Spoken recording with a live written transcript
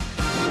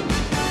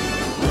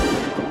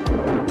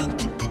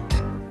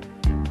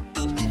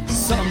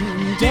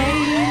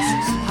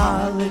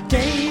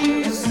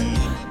holidays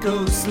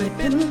go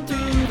slipping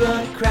through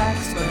the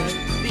cracks, but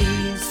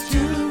these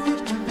two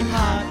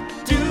hot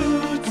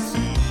dudes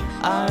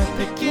are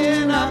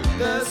picking up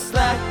the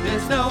slack.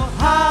 There's no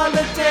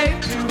holiday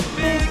too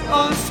big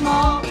or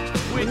small.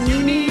 When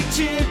you need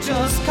cheer,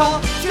 just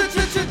call Chips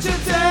and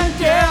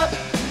Dip.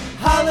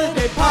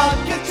 Holiday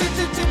podcast,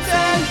 Chips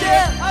and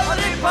Dip.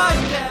 Holiday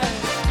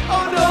podcast.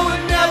 Oh no,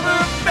 it never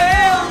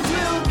fails.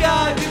 We'll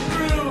guide you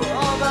through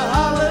all the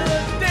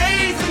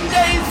holidays and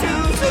days.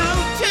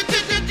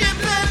 Chips and Dip.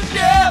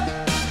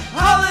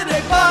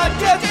 Holiday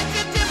podcast,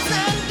 Chips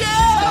and Dip.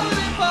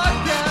 Holiday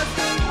podcast.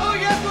 Oh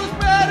yes, we'll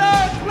spread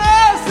our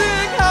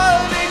classic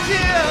holiday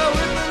cheer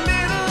with a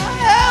little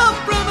help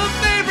from a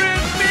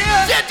favorite beer.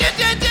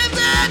 Chips and Dip.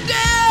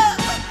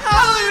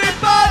 Holiday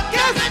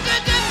podcast,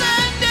 Chips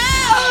and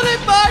Dip.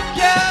 Holiday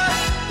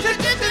podcast,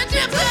 Chips and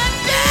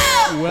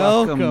Dip.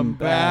 Welcome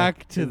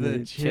back to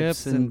the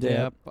Chips and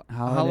Dip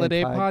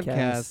Holiday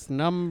Podcast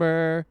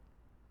number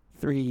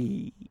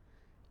 3.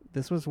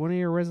 This was one of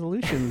your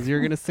resolutions. You're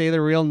going to say the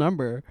real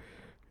number.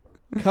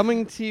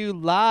 Coming to you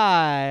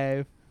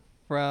live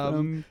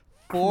from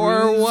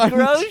 412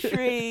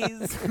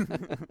 Groceries.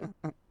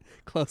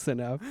 Close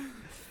enough.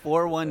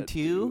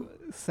 412,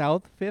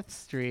 South 5th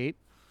Street,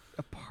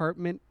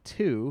 apartment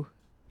 2,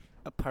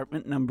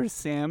 apartment number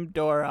Sam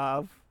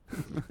Dorov.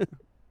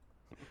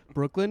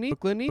 Brooklyn.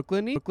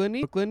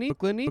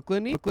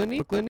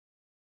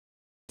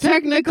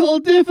 Technical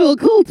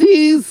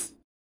difficulties.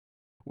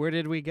 Where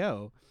did we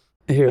go?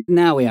 Here.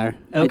 Now we are.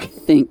 Okay. I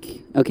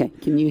think. Okay,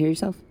 can you hear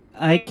yourself?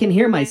 I can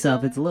hear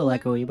myself. It's a little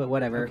echoey, but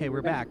whatever. Okay,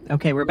 we're back.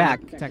 Okay, we're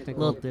back.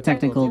 Technical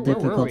Technical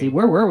difficulty.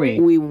 Where Where were we?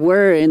 We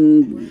were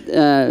in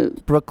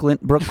Brooklyn.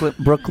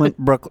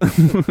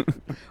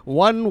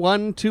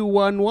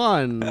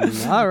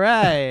 11211. All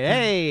right.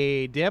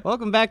 Hey, Dip.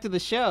 Welcome back to the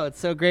show. It's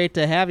so great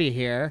to have you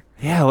here.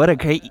 Yeah, what a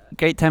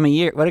great time of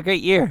year. What a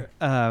great year.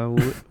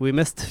 We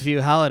missed a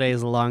few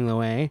holidays along the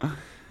way,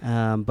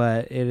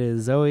 but it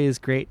is always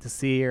great to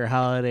see your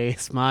holiday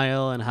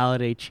smile and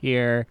holiday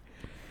cheer.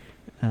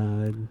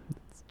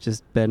 It's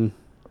just been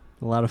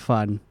a lot of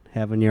fun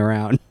having you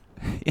around.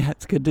 Yeah,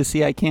 it's good to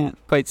see. I can't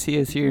quite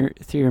see us through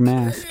your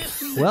mask.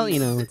 Well,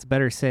 it's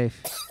better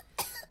safe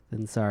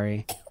than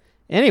sorry.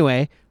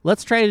 Anyway,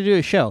 let's try to do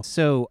a show.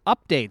 So,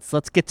 updates.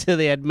 Let's get to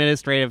the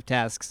administrative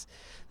tasks.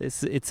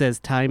 It says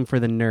time for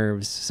the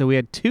nerves. So we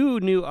had 2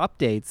 new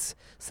updates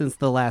since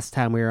the last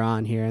time we were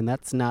on here, and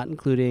that's not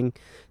including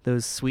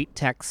those sweet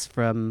texts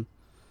from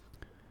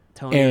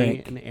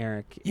Tony and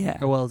Eric. Yeah.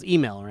 Or, well, it's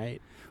email,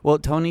 right? Well,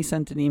 Tony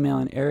sent an email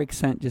and Eric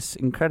sent just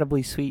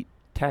incredibly sweet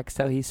text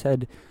how he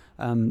said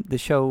the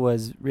show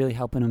was really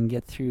helping him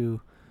get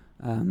through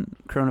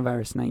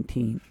coronavirus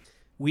 19.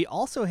 We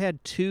also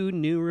had 2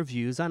 new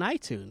reviews on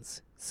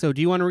iTunes. So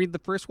do you want to read the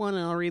first one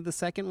and I'll read the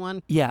second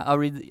one? Yeah, I'll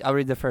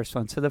read the first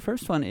one. So the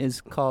first one is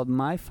called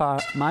My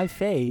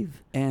Fave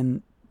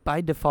and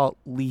by default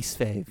least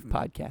fave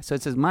podcast. So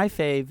it says My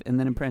Fave and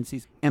then in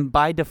parentheses and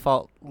by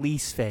default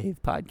least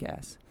fave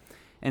podcast.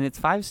 And it's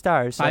 5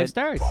 stars. 5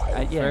 stars.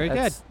 Yeah, very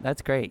good.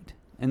 That's great.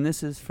 And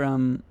this is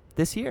from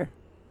this year.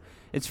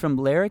 It's from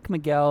Larrick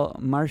Miguel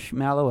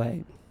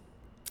Marshmalloway.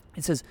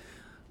 It says,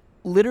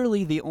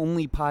 literally the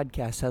only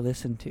podcast I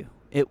listen to.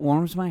 It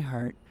warms my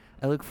heart.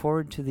 I look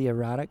forward to the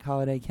erotic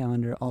holiday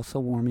calendar also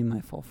warming my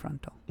full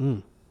frontal.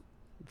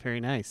 Very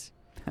nice.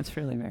 That's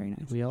really very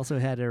nice. We also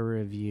had a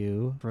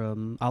review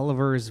from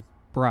Oliver's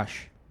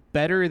Brush.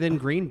 Better than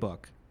Green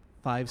Book.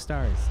 5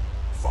 stars.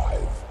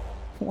 5.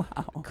 Wow.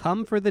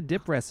 Come for the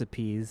dip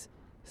recipes.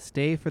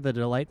 Stay for the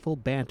delightful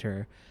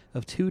banter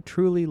of 2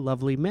 truly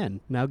lovely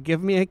men. Now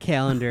give me a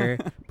calendar,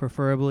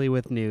 preferably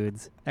with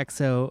nudes.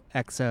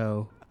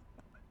 XOXOOX.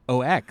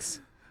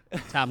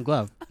 Tom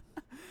Glove.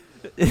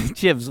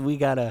 Jibs, we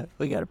gotta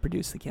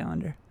produce the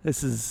calendar.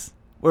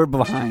 We're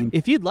behind.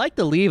 If you'd like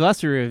to leave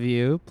us a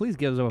review, please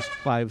give us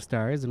 5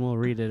 stars and we'll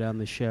read it on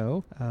the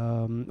show.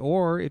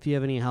 Or if you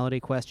have any holiday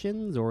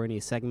questions or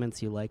any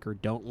segments you like or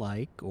don't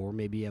like, or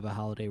maybe you have a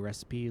holiday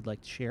recipe you'd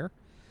like to share,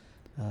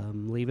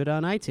 leave it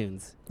on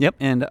iTunes. Yep,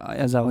 and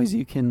as always,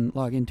 you can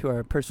log into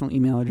our personal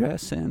email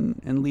address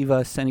and leave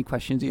us any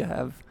questions you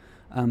have.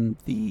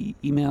 The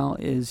email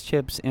is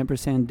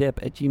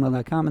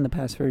chips_dip@gmail.com, and the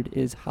password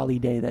is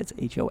holiday. That's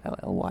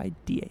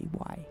HOLLYDAY.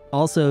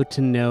 Also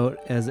to note,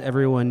 as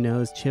everyone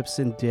knows, Chips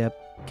and Dip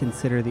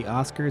consider the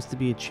Oscars to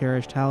be a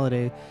cherished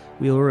holiday.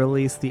 We will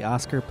release the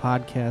Oscar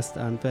podcast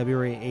on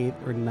February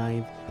 8th or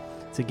 9th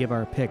to give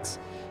our picks.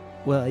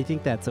 Well, I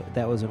think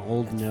that was an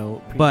old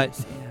note,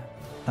 but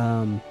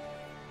I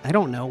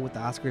don't know what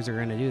the Oscars are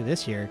going to do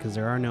this year because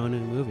there are no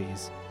new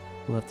movies.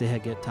 We'll have to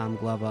get Tom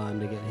Glove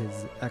on to get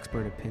his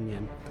expert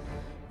opinion.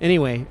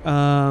 Anyway,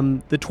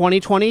 the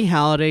 2020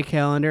 holiday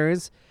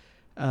calendars,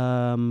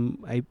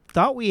 I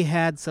thought we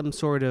had some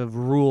sort of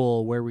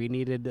rule where we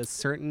needed a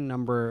certain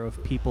number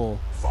of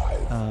people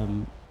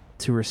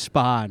to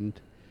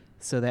respond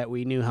so that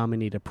we knew how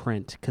many to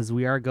print, because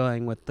we are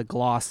going with the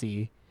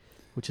glossy,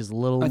 which is a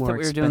little more expensive. I thought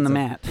we were doing the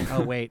matte.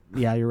 Oh, wait.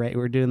 Yeah, you're right.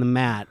 We're doing the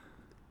matte.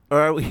 Or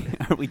are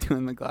we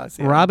doing the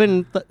glossy?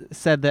 Robin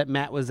said that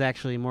matte was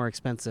actually more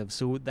expensive,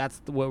 so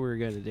that's what we were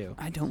going to do.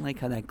 I don't like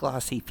how that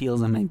glossy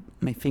feels on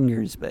my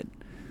fingers, but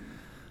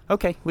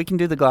okay, we can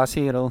do the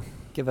glossy. It'll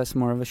give us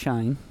more of a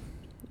shine.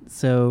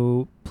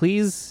 So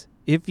please,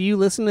 if you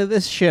listen to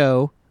this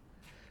show,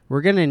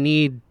 we're going to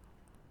need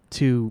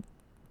to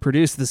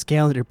produce this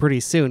calendar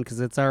pretty soon because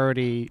it's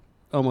already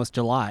almost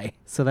July.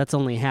 So that's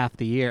only half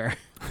the year.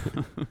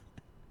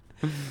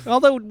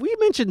 Although we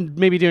mentioned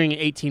maybe doing an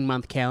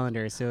 18-month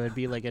calendar, so it'd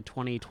be like a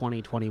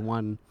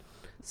 2020-21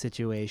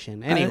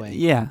 situation. Anyway.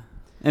 Yeah.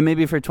 And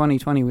maybe for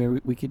 2020,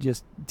 we could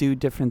just do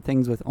different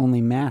things with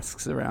only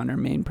masks around our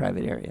main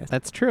private areas.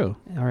 That's true.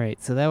 All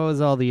right, so that was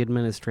all the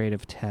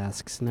administrative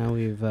tasks. Now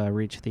we've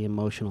reached the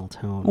emotional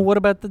tone. Well, what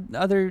about the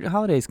other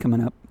holidays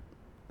coming up?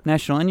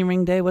 National Onion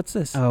Ring Day, what's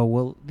this? Oh,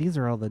 well, these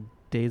are all the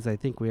days I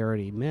think we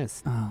already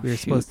missed. Oh, we were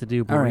supposed to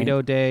do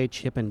Burrito Day,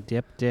 Chip and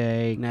Dip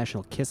Day,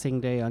 National Kissing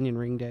Day, Onion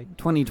Ring Day.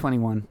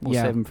 2021. We'll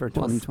save them for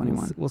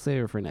 2021. We'll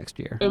save it for next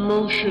year.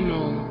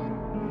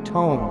 Emotional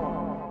tone.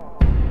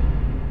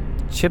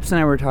 Chips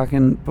and I were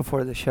talking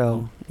before the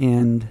show,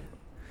 and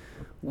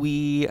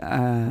we,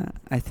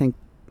 I think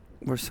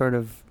we're sort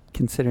of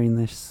considering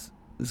this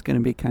is going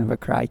to be kind of a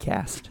cry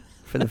cast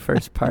for the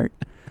first part.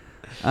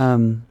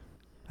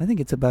 I think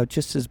it's about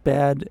just as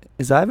bad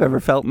as I've ever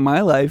felt in my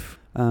life.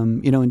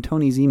 In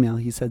Tony's email,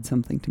 he said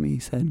something to me. He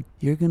said,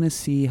 "You're going to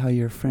see how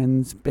your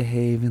friends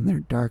behave in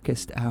their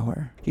darkest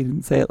hour." He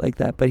didn't say it like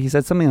that, but he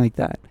said something like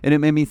that. And it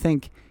made me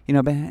think,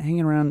 I've been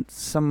hanging around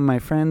some of my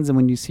friends, and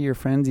when you see your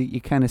friends,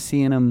 you kind of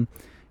see them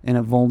in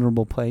a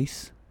vulnerable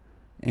place.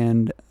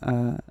 And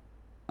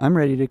I'm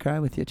ready to cry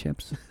with you,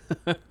 Chips.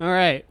 All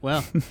right,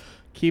 well,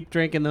 keep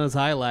drinking those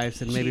High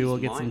Lifes, and maybe we'll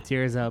get some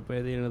tears out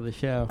by the end of the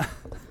show.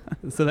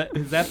 So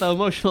is that the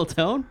emotional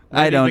tone?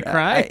 I don't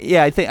cry.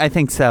 I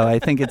think so. I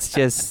think it's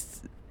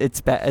just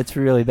it's bad. It's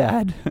really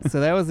bad. So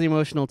that was the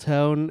emotional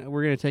tone.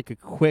 We're gonna take a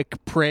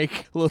quick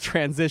break, a little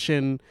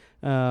transition,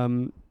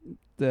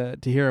 to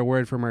hear a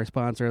word from our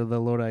sponsor, the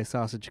Lodi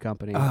Sausage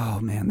Company. Oh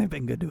man, they've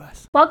been good to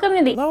us. Welcome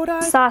to the Lodi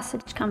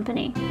Sausage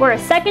Company. We're a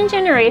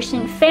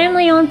second-generation,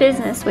 family-owned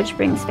business which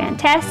brings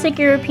fantastic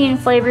European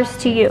flavors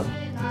to you.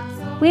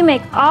 We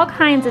make all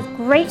kinds of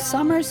great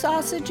summer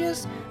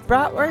sausages,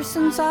 bratwurst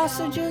and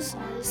sausages,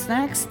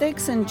 snack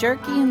sticks and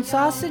jerky and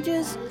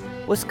sausages,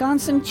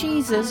 Wisconsin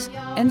cheeses,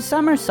 and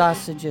summer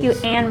sausages. you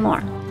and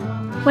more.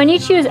 When you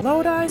choose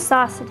Lodi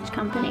Sausage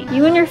Company,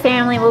 you and your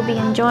family will be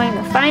enjoying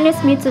the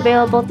finest meats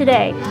available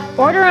today.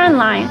 Order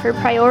online for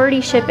priority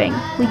shipping.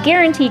 We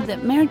guarantee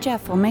that Mayor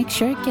Jeff will make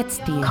sure it gets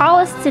to you. Call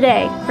us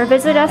today or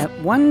visit us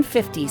At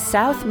 150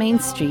 South Main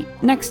Street,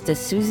 next to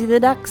Susie the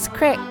Duck's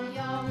Crick.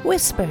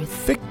 Whisper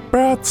Thick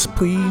brats,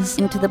 please.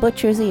 into the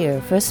butcher's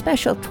ear for a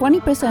special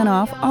 20%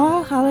 off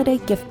all holiday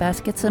gift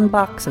baskets and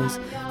boxes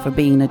for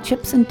being a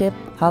Chips and Dip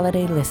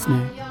holiday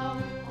listener.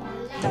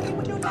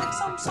 Would you like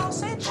some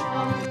sausage?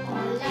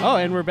 Oh,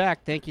 and we're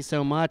back. Thank you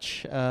so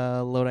much,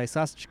 Lodi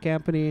Sausage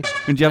Company.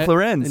 And Jeff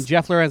Lorenz. And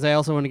Jeff Lorenz. I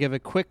also want to give a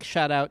quick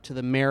shout out to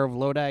the mayor of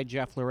Lodi,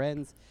 Jeff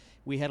Lorenz.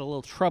 We had a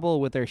little trouble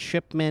with our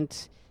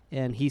shipment,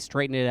 and he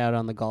straightened it out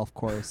on the golf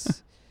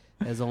course,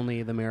 as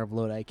only the mayor of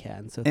Lodi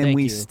can. So and thank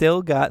we you.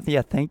 still got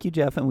thank you,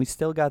 Jeff, and we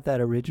still got that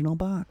original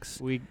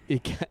box.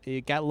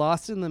 It got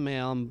lost in the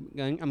mail. I'm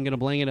going to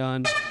blame it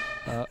on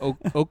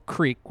Oak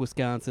Creek,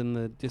 Wisconsin,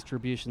 the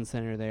distribution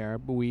center there.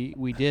 But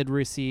we did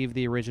receive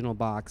the original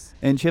box.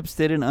 And Chips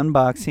did an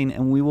unboxing,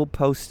 and we will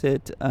post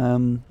it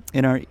in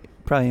our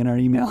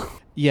email.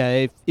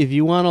 Yeah, if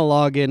you want to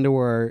log into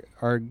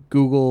our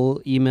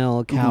Google email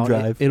account,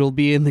 Drive. it'll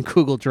be in the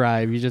Google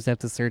Drive. You just have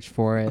to search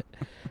for it.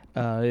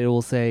 It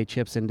will say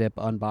Chips and Dip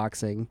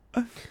unboxing.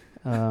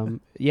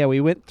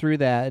 We went through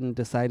that and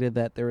decided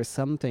that there were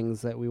some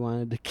things that we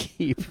wanted to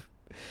keep.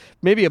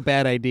 Maybe a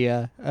bad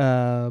idea.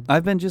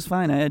 I've been just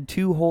fine. I had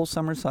 2 whole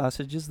summer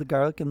sausages, the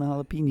garlic and the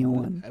jalapeno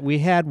one. We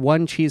had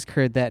one cheese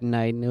curd that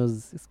night, and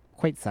it's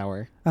quite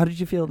sour. How did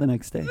you feel the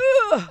next day?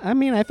 I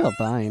mean, I felt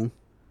fine.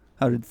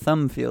 How did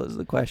Thumb feel is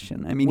the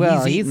question. I mean,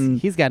 Well,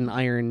 he's got an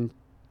iron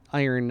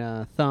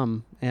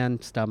thumb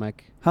and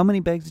stomach. How many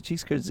bags of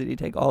cheese curds did he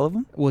take? All of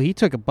them? Well, he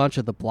took a bunch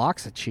of the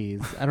blocks of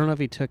cheese. I don't know if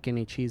he took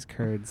any cheese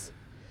curds.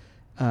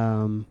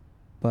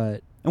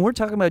 But And we're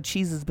talking about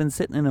cheese that's been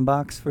sitting in a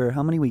box for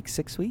how many weeks?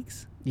 6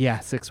 weeks? yeah,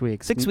 6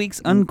 weeks. 6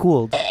 weeks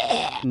uncooled.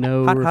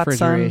 No Hot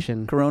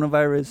refrigeration. sun,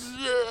 coronavirus.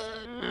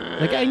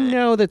 Like, I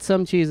know that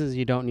some cheeses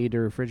you don't need to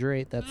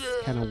refrigerate. That's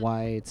kind of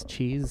why it's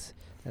cheese.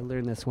 I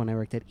learned this when I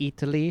worked at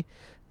Italy,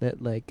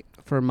 that like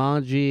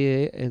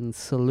formaggi and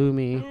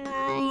salumi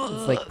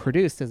is like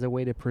produced as a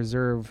way to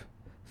preserve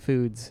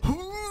foods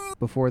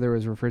before there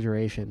was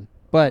refrigeration.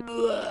 But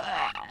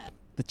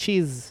the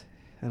cheese,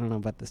 I don't know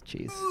about this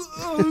cheese.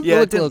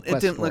 Yeah, it looked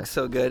didn't look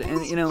so good.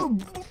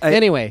 And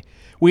Anyway,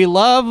 we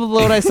love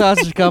Lodi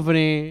Sausage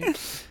Company.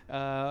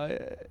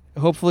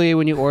 Hopefully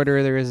when you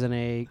order, there isn't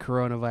a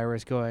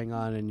coronavirus going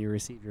on and you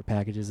receive your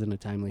packages in a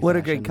timely what a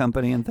fashion. great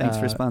company, and thanks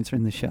for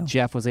sponsoring the show.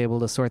 Jeff was able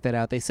to sort that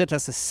out. They sent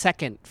us a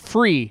second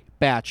free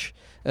batch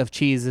of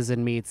cheeses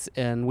and meats,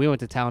 and we went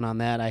to town on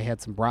that. I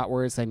had some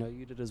bratwurst. I know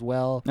you did as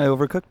well. I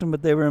overcooked them,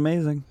 but they were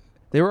amazing.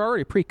 They were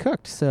already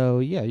pre-cooked, so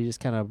yeah, you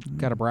just kind of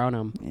got to brown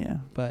them. Yeah.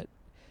 But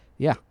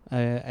yeah, I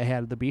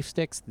had the beef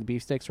sticks. The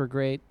beef sticks were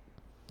great.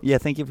 Yeah,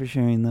 thank you for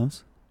sharing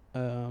those.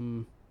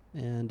 And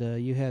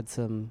you had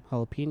some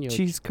jalapeno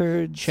Cheese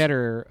curds.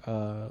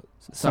 cheddar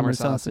summer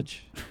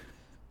sausage,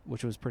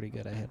 which was pretty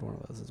good. I had one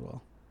of those as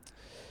well.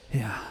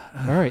 Yeah.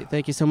 All right,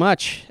 thank you so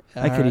much.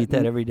 I could eat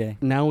that every day.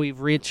 Now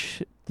we've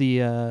reached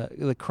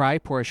the cry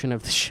portion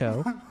of the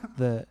show,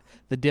 the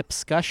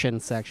discussion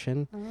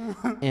section,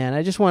 and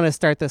I just want to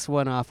start this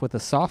one off with a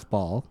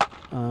softball.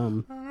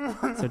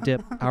 So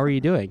Dip, how are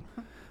you doing?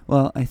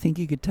 Well, I think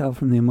you could tell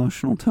from the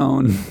emotional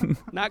tone.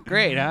 Not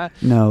great, huh?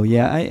 No,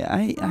 yeah,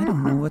 I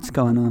don't know what's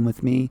going on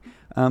with me.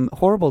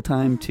 Horrible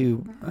time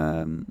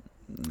to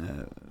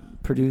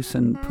produce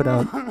and put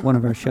out one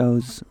of our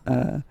shows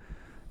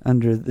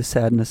under the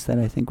sadness that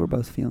I think we're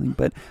both feeling.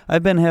 But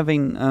I've been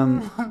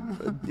having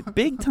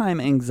big-time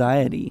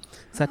anxiety.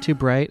 Is that too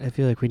bright? I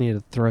feel like we need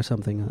to throw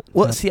something on.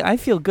 Well, see, I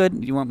feel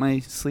good. You want my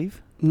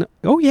sleeve? No.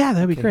 Oh, yeah,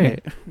 that'd be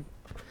great.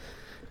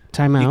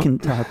 Time out. You can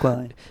talk while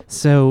I...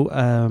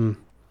 So,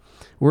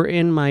 we're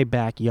in my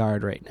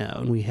backyard right now,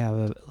 and we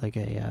have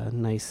a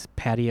nice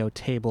patio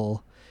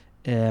table,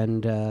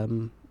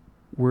 and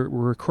we're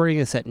recording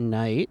this at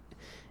night,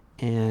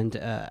 and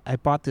I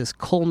bought this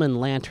Coleman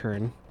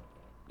lantern.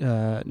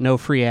 No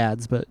free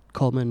ads, but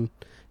Coleman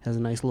has a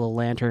nice little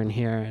lantern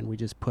here, and we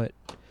just put...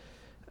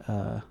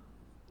 well,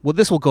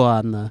 this will go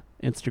on the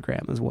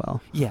Instagram as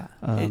well. Yeah.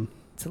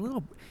 It's a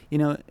little... You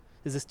know...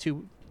 Is this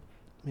too...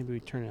 Maybe we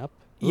turn it up?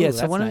 Yeah,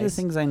 so one of the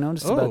things I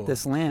noticed about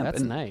this lamp...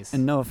 That's nice.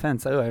 And no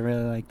offense, I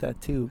really like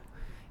that too,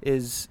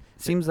 is...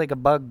 Seems like a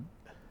bug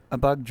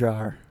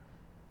jar.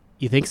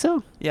 You think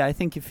so? Yeah, I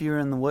think if you're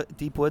in the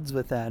deep woods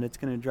with that, it's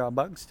going to draw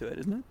bugs to it,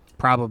 isn't it?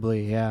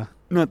 Probably, yeah.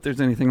 Not that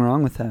there's anything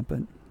wrong with that, but...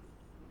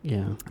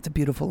 Yeah. It's a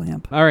beautiful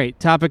lamp. All right,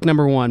 topic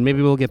number 1.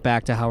 Maybe we'll get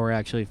back to how we're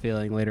actually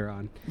feeling later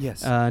on.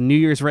 Yes. New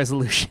Year's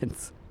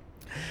resolutions.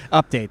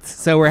 Updates.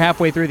 So we're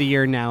halfway through the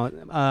year now.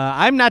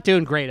 I'm not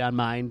doing great on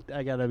mine.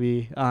 I got to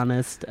be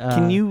honest.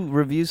 Can you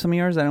review some of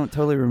yours? I don't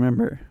totally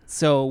remember.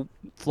 So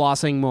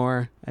flossing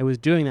more. I was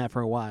doing that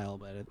for a while,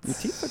 but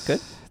it's... Your teeth look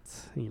good.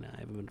 I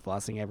haven't been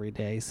flossing every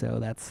day, so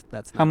that's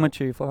How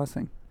much are you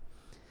flossing?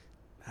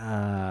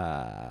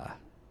 Not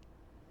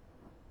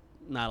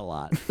a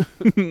lot.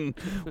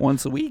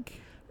 Once a week?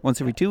 Once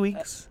every 2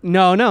 weeks?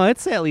 No,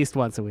 it's at least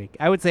once a week.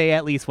 I would say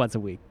at least once a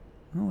week.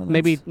 Oh, well,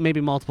 maybe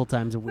multiple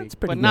times a week,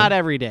 but good. not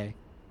every day.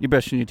 You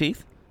brushing your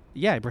teeth?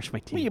 Yeah, I brush my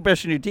teeth. Well, you're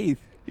brushing your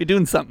teeth. You're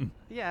doing something.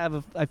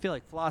 Yeah, I feel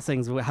like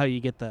flossing's how you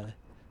get the,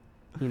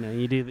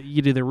 you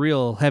do the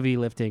real heavy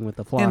lifting with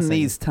the flossing. In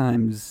these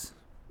times.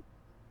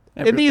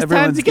 In these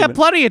times, you got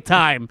plenty of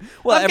time.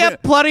 Well, I've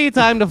got plenty of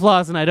time to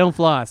floss, and I don't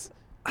floss.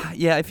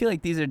 Yeah, I feel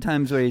like these are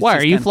times where... Why,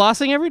 are you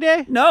flossing every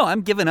day? No, I'm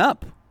giving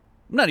up.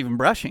 I'm not even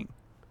brushing.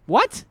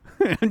 What?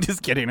 I'm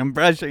just kidding. I'm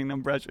brushing.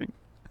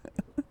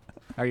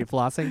 Are you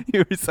flossing?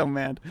 You were so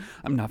mad.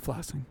 I'm not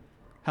flossing.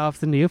 How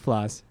often do you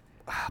floss?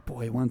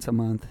 Boy, once a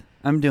month.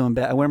 I'm doing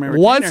bad. I wear my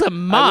retainer. Once a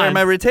month? I wear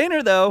my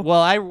retainer, though.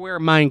 Well, I wear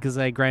mine because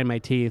I grind my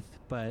teeth,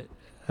 but...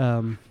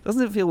 Doesn't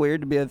it feel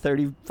weird to be a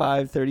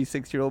 35,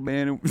 36-year-old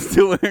man who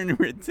still wearing a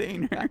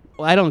retainer?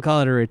 Well, I don't call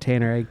it a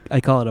retainer.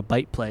 I call it a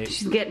bite plate.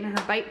 She's getting her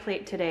bite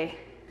plate today.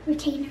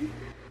 Retainer.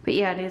 But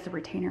yeah, it is a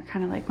retainer,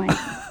 kind of like mine.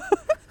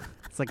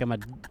 It's like I'm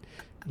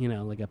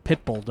like a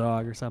pit bull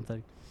dog or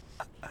something.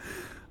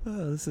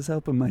 Oh, this is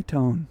helping my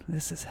tone.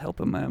 This is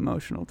helping my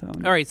emotional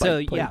tone. All right, so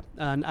yeah,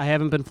 I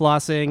haven't been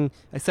flossing.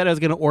 I said I was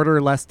going to order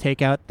less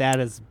takeout. That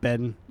has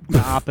been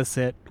the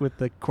opposite with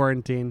the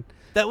quarantine.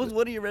 That was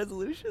one of your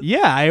resolutions?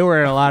 Yeah, I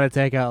ordered a lot of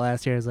takeout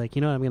last year. I was like,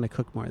 I'm going to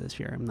cook more this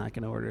year. I'm not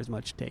going to order as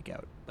much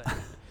takeout. But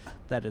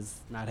that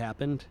has not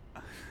happened.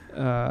 It's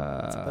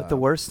about the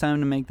worst time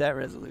to make that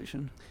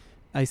resolution.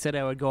 I said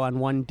I would go on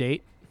one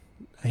date.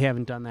 I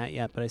haven't done that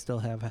yet, but I still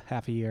have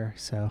half a year.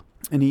 So,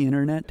 any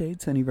internet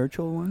dates? Any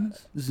virtual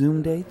ones?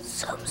 Zoom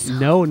dates?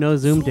 No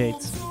Zoom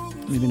dates.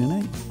 Maybe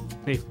tonight.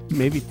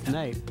 Maybe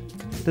tonight.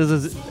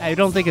 I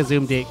don't think a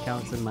Zoom date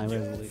counts in my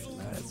resolution.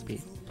 That has to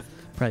be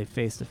probably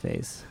face to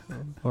face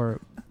or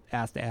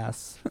ass to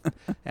ass,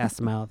 ass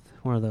to mouth.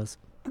 One of those.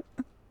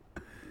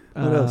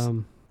 What else?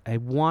 I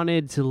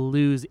wanted to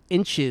lose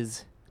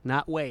inches,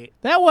 not weight.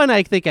 That one,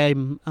 I think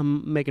I'm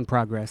making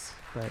progress.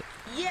 But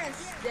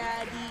Yes,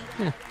 Daddy.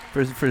 yeah.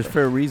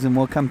 For a reason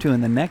we'll come to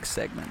in the next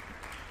segment.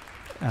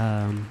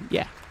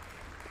 Yeah.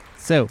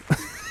 So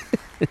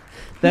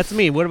that's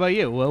me. What about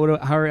you?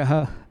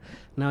 How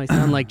now I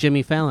sound like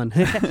Jimmy Fallon.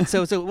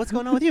 So what's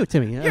going on with you,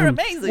 Timmy? You're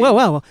amazing.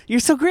 Well, you're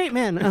so great,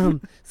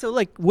 man. So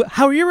like,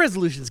 how are your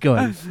resolutions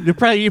going? You're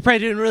probably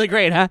doing really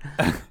great, huh?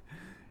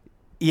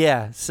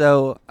 Yeah.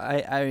 So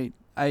I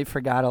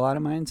forgot a lot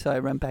of mine, so I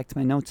went back to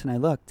my notes and I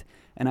looked,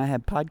 and I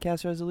had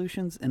podcast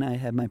resolutions and I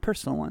had my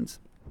personal ones.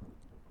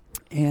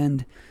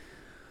 And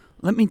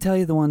let me tell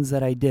you the ones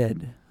that I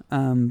did.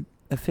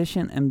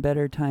 Efficient and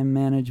better time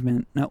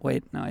management. No,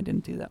 wait. No, I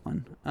didn't do that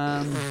one.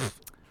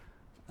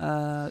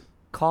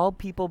 call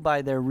people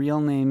by their real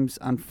names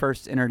on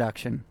first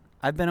introduction.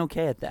 I've been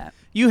okay at that.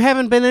 You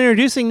haven't been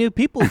introducing new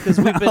people because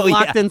we've been Oh,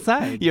 locked yeah.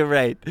 inside. You're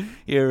right.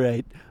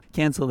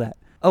 Cancel that.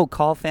 Oh,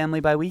 call family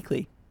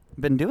bi-weekly.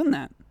 Been doing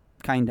that.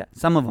 Kinda.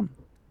 Some of them.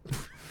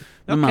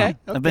 My mom. Okay.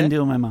 I've been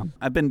doing my mom.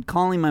 I've been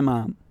calling my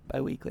mom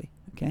bi-weekly.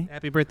 Okay.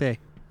 Happy birthday.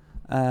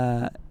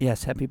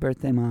 Yes. Happy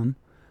birthday, Mom.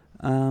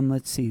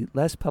 Let's see.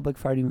 Less public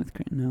farting with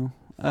no.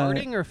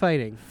 Farting or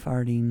fighting?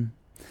 Farting.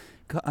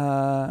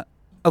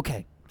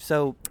 Okay.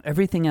 So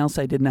everything else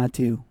I did not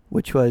do,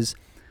 which was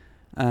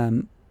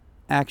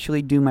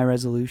actually do my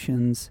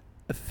resolutions,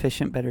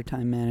 efficient, better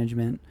time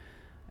management,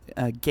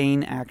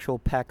 gain actual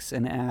pecs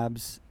and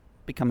abs,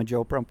 become a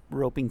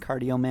roping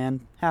cardio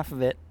man, half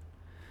of it,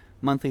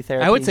 monthly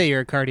therapy. I would say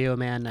you're a cardio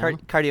man now.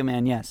 Cardio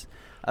man, yes.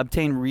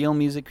 Obtain real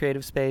music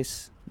creative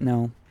space,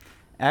 no.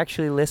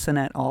 Actually listen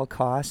at all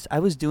costs. I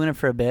was doing it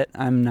for a bit.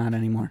 I'm not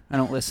anymore. I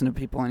don't listen to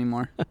people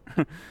anymore.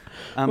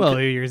 Well,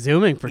 you're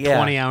Zooming for yeah.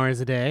 20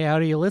 hours a day. How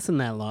do you listen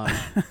that long?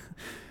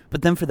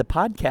 But then for the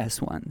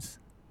podcast ones,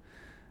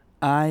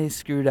 I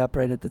screwed up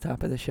right at the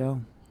top of the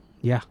show.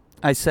 Yeah.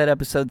 I said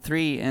episode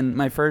 3, and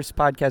my first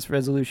podcast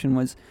resolution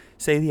was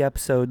say the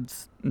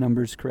episode's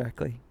numbers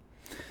correctly.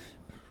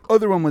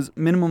 Other one was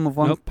minimum of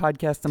one Nope.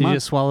 podcast a Did you month.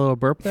 just swallow a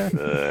burp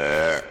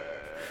there?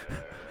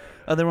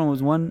 Other one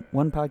was one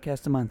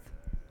podcast a month.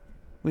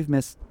 We've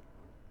missed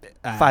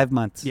 5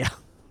 months. Yeah.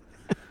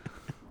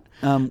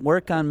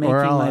 Work on making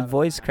Or all my of it.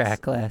 voice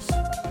crack less.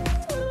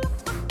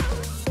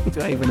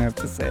 Do I even have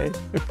to say?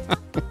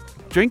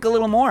 Drink a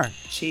little more.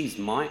 Jeez,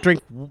 Mike.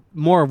 Drink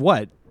more of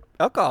what?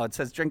 Alcohol. It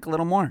says drink a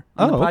little more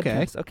on the Oh, okay.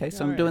 podcast. Okay,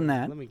 so I'm doing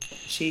that.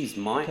 Jeez,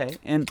 Mike. Okay,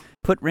 and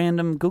put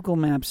random Google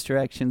Maps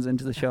directions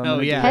into the show. I'm Oh,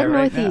 gonna do yeah. that Head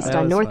right northeast now.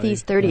 on That was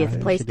Northeast funny. 30th Yeah,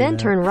 you place, should do then that.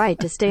 turn right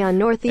to stay on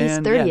Northeast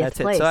And 30th yeah, that's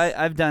place. it. So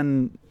I've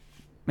done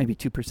maybe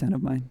 2%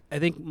 of mine. I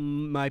think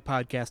my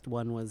podcast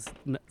one was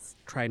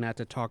try not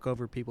to talk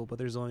over people, but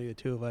there's only the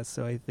two of us,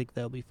 so I think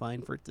that'll be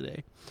fine for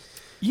today.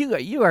 You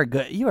are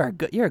good. You are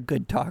good. You're a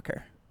good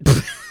talker.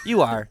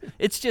 You are.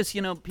 It's just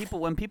people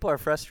when people are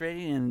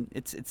frustrated and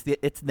it's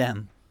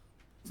them.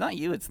 It's not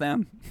you. It's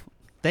them.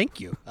 Thank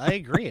you. I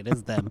agree. It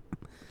is them.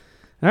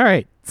 All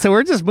right. So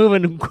we're just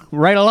moving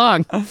right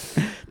along.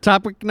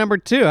 Topic number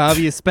 2. How have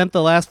you spent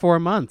the last 4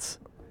 months?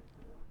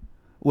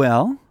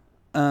 Well,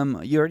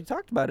 you already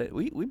talked about it.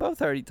 We both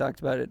already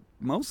talked about it.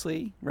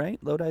 Mostly, right?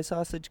 Lodi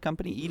Sausage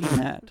Company eating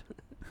that.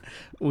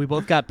 We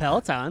both got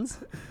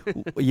Pelotons.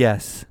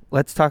 Yes.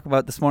 Let's talk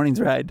about this morning's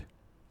ride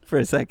for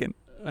a second.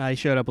 I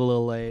showed up a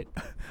little late.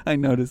 I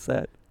noticed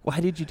that. Why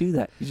did you do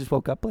that? You just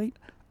woke up late?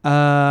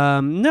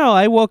 No,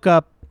 I woke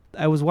up.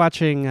 I was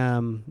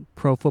watching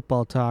Pro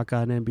Football Talk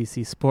on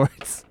NBC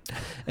Sports,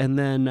 and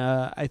then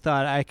I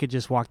thought I could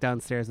just walk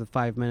downstairs with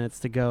 5 minutes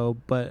to go,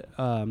 but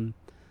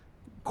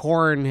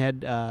Corn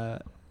had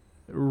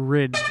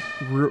ridden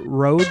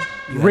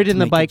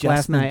the bike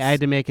last night. I had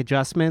to make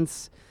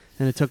adjustments,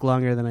 and it took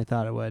longer than I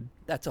thought it would.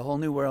 That's a whole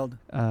new world.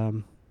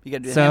 You got to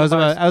do So I was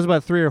handlebars.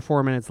 about 3 or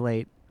 4 minutes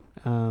late.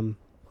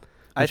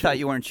 I thought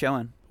you weren't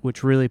showing.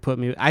 Which really put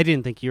me. I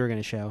didn't think you were going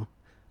to show.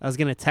 I was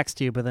going to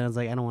text you, but then I was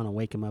like, I don't want to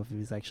wake him up if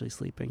he's actually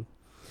sleeping.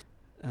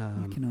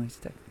 You can always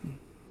text me.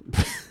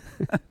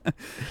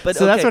 But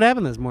so that's okay. what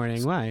happened this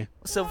morning. Why?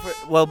 So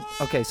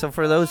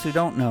for those who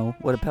don't know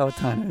what a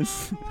Peloton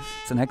is,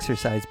 it's an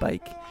exercise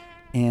bike,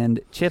 and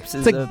Chips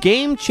is It's a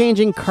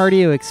game-changing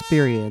cardio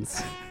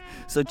experience.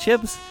 So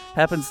Chips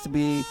happens to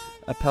be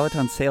a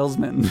Peloton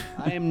salesman,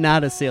 I am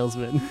not a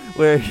salesman.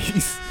 where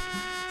he's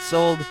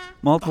sold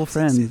multiple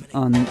friends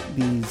on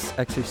these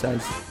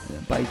exercise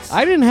bikes.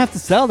 I didn't have to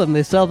sell them.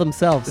 They sell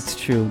themselves. It's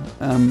true.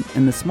 And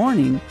this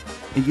morning,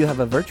 you have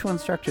a virtual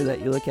instructor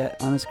that you look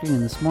at on a screen.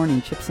 And this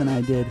morning, Chips and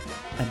I did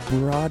a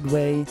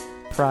Broadway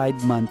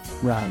Pride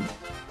Month ride.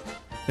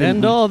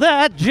 And all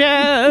that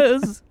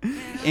jazz.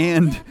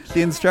 And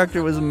the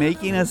instructor was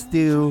making us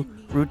do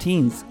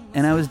routines.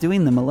 And I was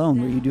doing them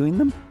alone. Were you doing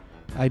them?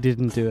 I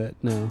didn't do it,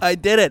 no. I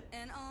did it.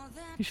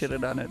 You should have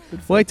done it.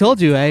 Well, I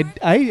told you, I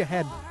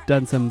had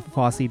done some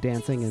Fosse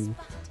dancing and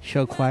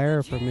show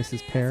choir for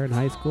Mrs. Pear in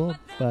high school,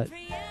 but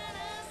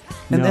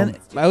And no. then-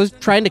 I was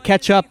trying to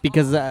catch up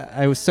because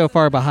I was so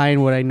far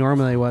behind what I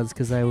normally was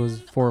because I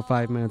was 4 or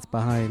 5 minutes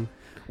behind.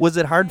 Was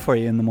it hard for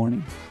you in the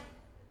morning?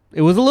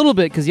 It was a little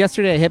bit because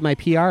yesterday I hit my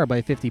PR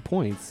by 50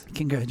 points.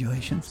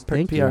 Congratulations.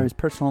 Thank PR you. is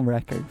personal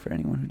record for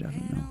anyone who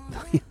doesn't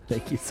know.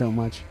 Thank you so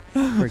much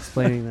for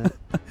explaining that.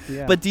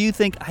 Yeah. But do you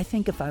think, I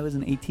think if I was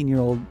an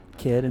 18-year-old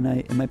kid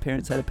and my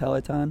parents had a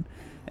Peloton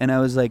and I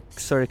was like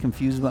sort of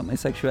confused about my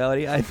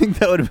sexuality, I think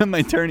that would have been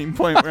my turning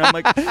point where I'm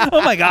like,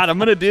 oh my God, I'm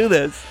going to do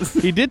this.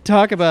 He did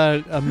talk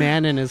about a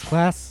man in his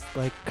class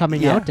like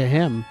coming Yeah. out to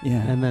him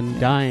Yeah. and then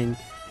dying.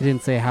 He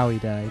didn't say how he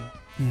died.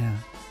 Yeah.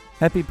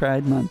 Happy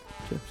Pride Month,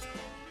 Chips.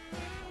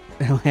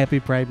 Happy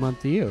Pride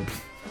Month to you.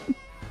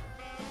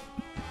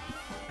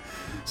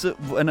 So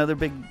another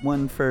big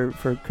one for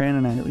Cran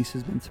and I at least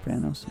has been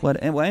Sopranos.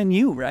 And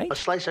you, right? A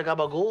slice of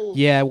gabagool.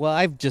 Yeah, well,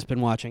 I've just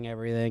been watching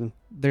everything.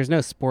 There's no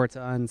sports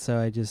on,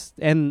 so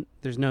and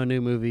there's no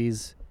new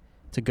movies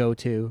to go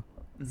to.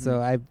 Mm-hmm.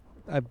 So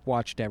I've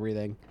watched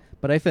everything,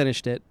 but I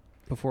finished it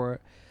before.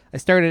 I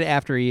started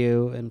after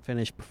you and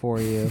finished before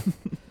you.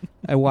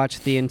 I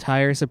watched the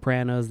entire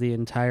Sopranos, the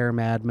entire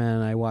Mad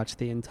Men. I watched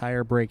the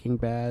entire Breaking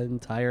Bad,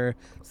 entire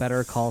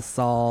Better Call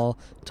Saul,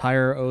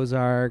 entire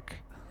Ozark.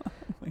 Oh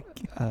my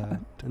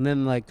God. And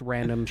then like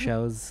random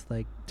shows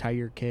like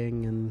Tiger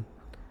King and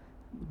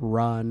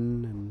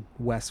Run and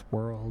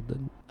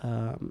Westworld.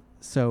 And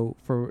so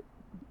for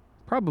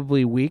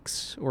probably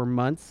weeks or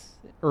months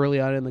early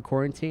on in the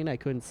quarantine, I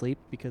couldn't sleep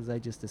because I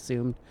just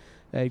assumed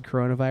I had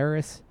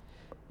coronavirus.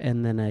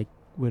 And then I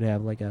would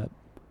have like a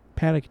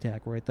panic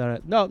attack where I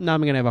thought, no, now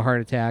I'm going to have a heart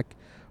attack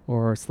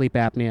or sleep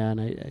apnea. And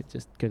I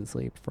just couldn't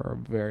sleep for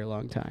a very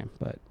long time,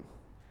 but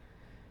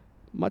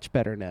much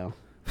better now.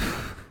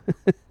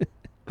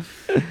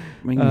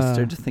 Making me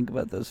start to think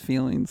about those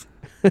feelings.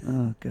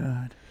 Oh,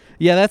 God.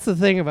 Yeah, that's the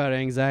thing about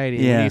anxiety.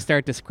 Yeah. When you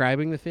start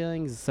describing the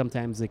feelings,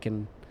 sometimes it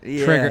can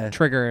Yeah.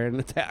 trigger an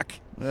attack.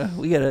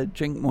 We got to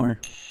drink more.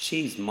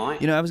 Cheese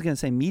might. You know, I was going to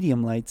say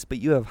medium lights, but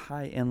you have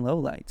high and low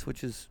lights,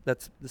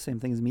 that's the same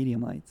thing as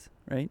medium lights,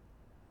 right?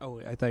 Oh,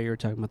 I thought you were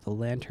talking about the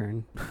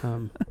lantern.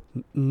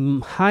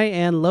 High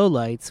and low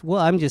lights.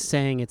 Well, I'm just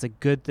saying it's a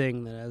good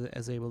thing that I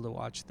was able to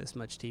watch this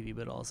much TV,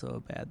 but also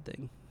a bad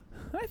thing.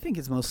 I think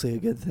it's mostly a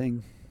good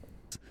thing.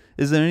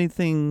 Is there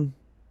anything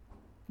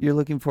you're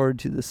looking forward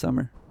to this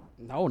summer?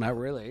 No, not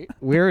really.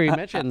 We already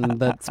mentioned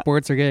that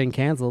sports are getting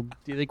canceled.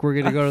 Do you think we're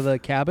going to go to the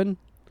cabin?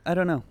 I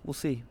don't know. We'll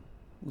see.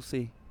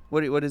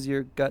 What does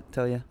your gut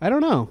tell you? I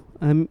don't know.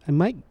 I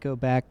might go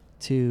back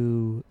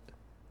to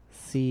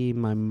see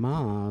my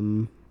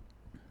mom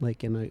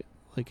like in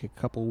a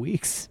couple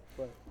weeks.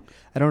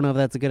 I don't know if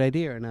that's a good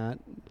idea or not,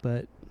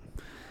 but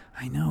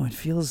I know it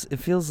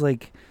feels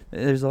like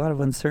there's a lot of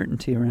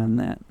uncertainty around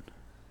that.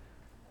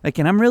 Like,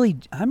 and I'm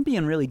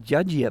being really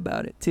judgy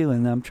about it too,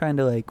 and I'm trying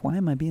to why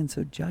am I being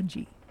so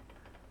judgy?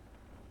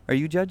 Are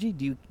you judgy?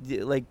 Do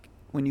you like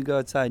when you go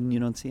outside and you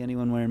don't see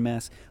anyone wearing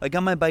masks? Like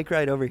on my bike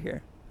ride over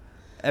here,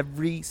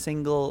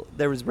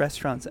 there was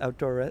restaurants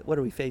outdoor. What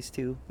are we, phase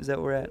 2? Is that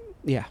where we're at?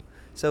 yeah.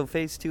 So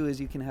phase 2 is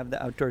you can have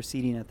the outdoor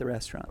seating at the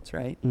restaurants,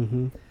 right?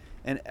 Mm-hmm.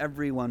 And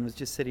everyone was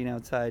just sitting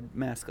outside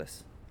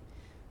maskless.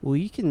 Well,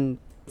 you can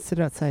sit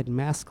outside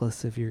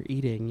maskless if you're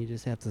eating. You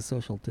just have to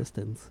social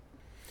distance.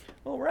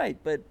 Well, right,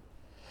 but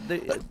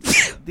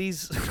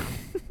these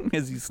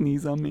as you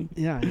sneeze on me.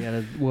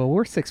 Yeah. Well,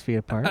 we're 6 feet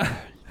apart.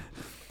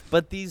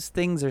 But these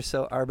things are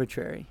so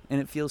arbitrary,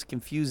 and it feels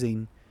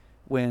confusing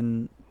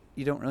when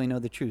you don't really know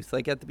the truth.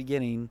 Like at the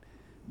beginning,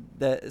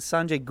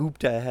 Sanjay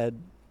Gupta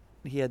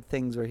had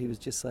things where he was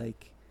just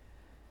like,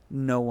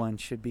 no one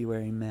should be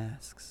wearing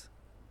masks.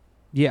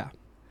 Yeah.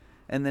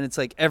 And then it's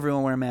like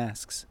everyone wear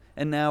masks.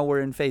 And now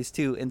we're in phase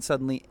 2, and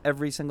suddenly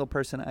every single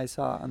person I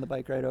saw on the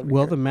bike ride over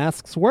Well, here. the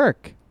masks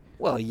work.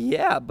 Well,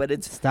 yeah, but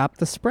it's Stop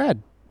the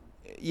spread.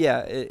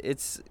 yeah,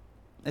 it's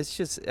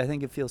just I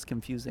think it feels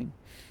confusing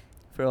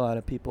for a lot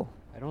of people.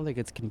 I don't think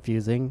it's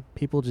confusing.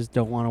 People just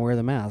don't want to wear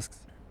the masks.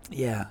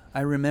 Yeah,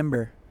 I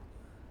remember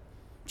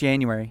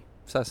January,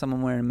 saw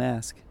someone wearing a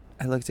mask.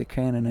 I looked at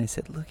Cran and I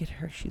said, "Look at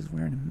her, she's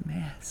wearing a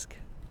mask.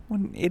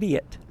 What an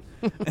idiot."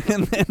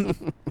 And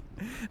then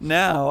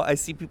now I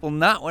see people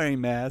not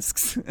wearing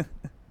masks.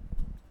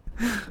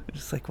 I'm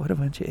just like, what a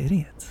bunch of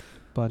idiots.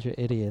 Bunch of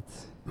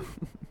idiots.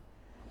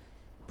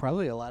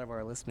 Probably a lot of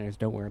our listeners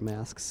don't wear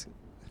masks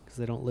because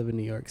they don't live in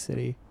New York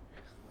City.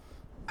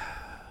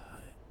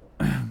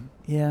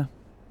 Yeah.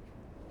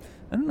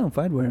 I don't know if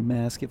I'd wear a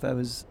mask if I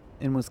was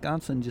in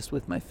Wisconsin just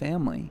with my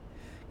family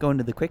going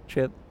to the Quick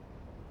Trip.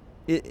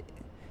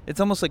 It's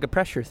almost like a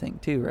pressure thing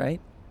too,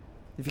 right?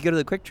 If you go to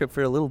the Quick Trip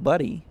for a little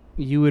buddy.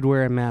 You would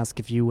wear a mask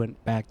if you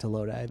went back to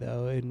Lodi,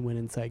 though, and went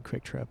inside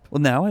Quick Trip.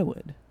 Well, now I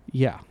would.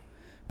 Yeah.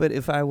 But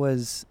if I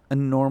was a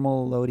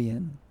normal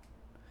Lodian,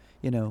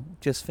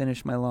 just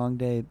finished my long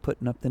day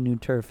putting up the new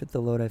turf at the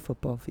Lodi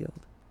football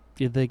field.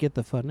 Did they get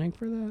the funding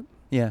for that?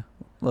 Yeah,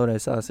 Lodi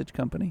Sausage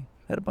Company.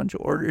 Had a bunch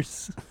of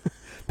orders.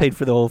 Paid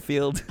for the whole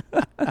field.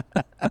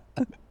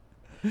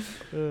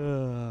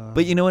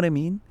 But you know what I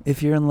mean?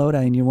 If you're in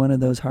Lodi and you're one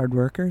of those hard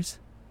workers,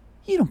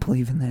 you don't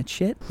believe in that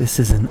shit. This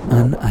is an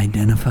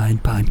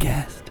unidentified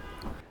podcast.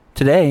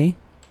 Today,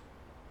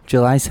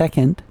 July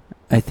 2nd,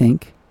 I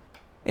think,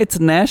 it's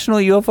National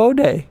UFO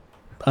Day.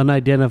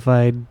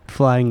 Unidentified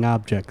flying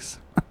objects.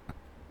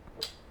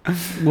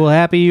 Well,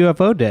 happy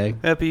UFO Day.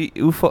 Happy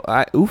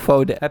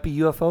UFO Day. Happy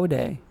UFO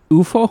Day.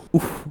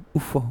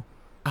 UFO?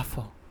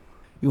 UFO.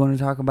 You want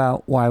to talk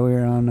about why we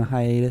were on a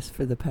hiatus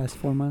for the past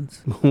 4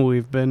 months?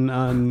 We've been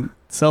on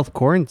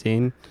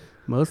self-quarantine,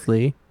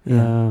 mostly.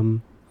 Yeah.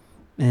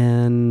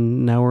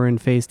 And now we're in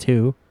phase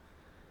 2,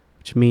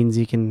 which means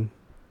you can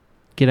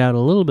get out a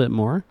little bit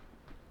more.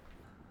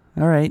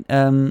 All right.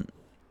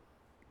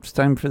 It's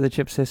time for the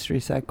Chips History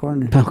Sack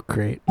Corner. Oh,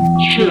 great.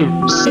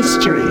 Chips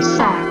History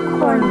Sack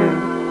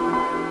Corner.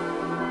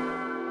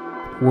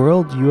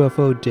 World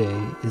UFO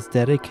Day is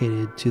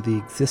dedicated to the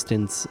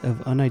existence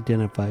of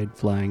unidentified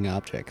flying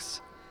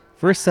objects.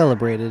 First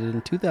celebrated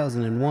in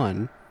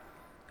 2001,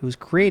 it was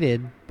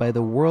created by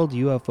the World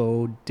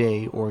UFO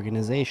Day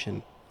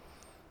organization.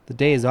 The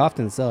day is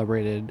often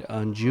celebrated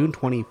on June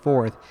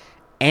 24th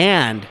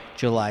and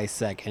July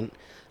 2nd,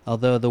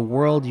 although the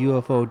World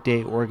UFO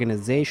Day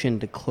Organization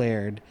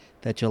declared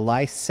that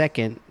July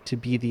 2nd to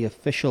be the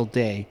official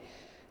day.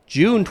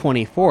 June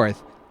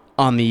 24th,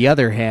 on the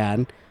other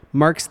hand,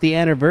 marks the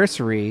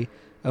anniversary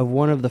of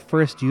one of the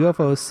first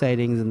UFO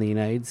sightings in the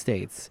United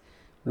States,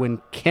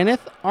 when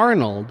Kenneth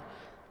Arnold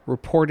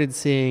reported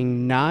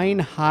seeing 9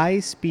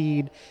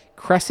 high-speed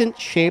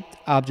crescent-shaped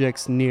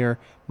objects near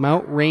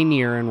Mount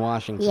Rainier in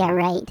Washington. Yeah,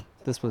 right.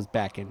 This was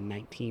back in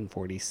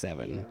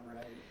 1947.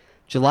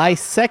 July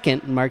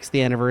 2nd marks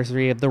the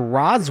anniversary of the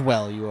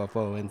Roswell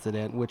UFO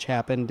incident, which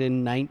happened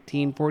in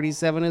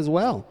 1947 as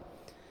well.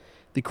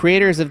 The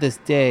creators of this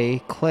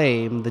day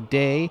claim the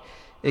day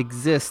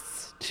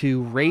exists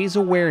to raise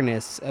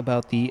awareness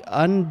about the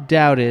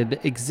undoubted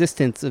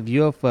existence of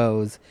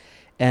UFOs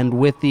and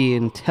with the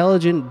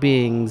intelligent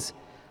beings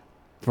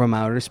from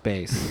outer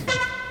space.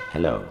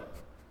 Hello.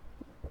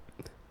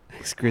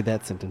 I screwed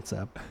that sentence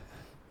up.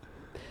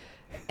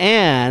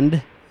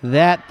 And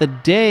that the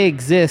day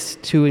exists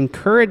to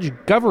encourage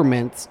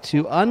governments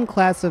to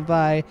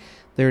unclassify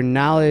their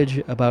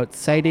knowledge about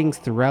sightings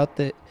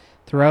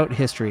throughout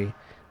history,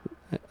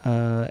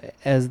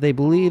 as they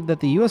believe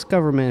that the U.S.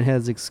 government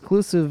has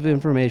exclusive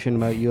information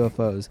about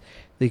UFOs.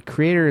 The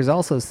creators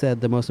also said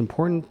the most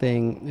important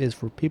thing is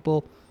for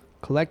people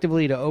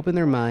collectively to open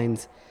their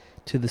minds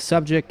to the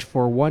subject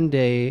for one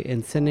day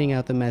and sending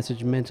out the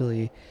message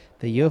mentally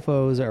that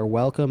UFOs are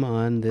welcome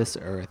on this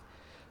earth.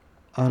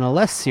 On a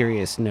less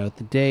serious note,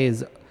 the day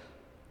is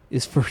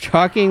for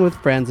talking with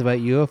friends about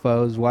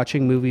UFOs,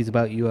 watching movies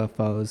about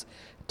UFOs,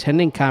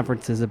 attending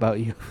conferences about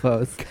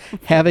UFOs,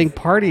 having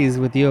parties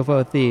with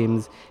UFO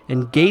themes,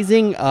 and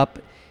gazing up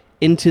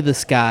into the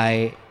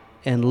sky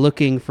and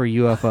looking for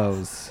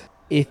UFOs.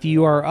 If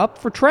you are up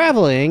for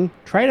traveling,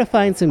 try to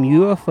find some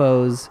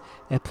UFOs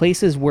at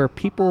places where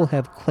people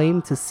have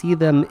claimed to see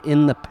them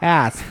in the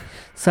past,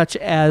 such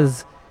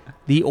as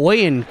the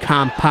Oyen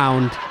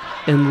compound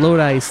in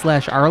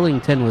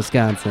Lodi/Arlington,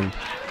 Wisconsin.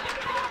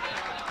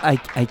 I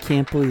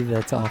can't believe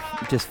that's all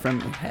just from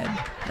your head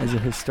as a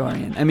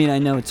historian. I mean, I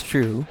know it's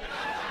true,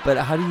 but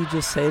how do you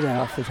just say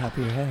that off the top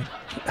of your head?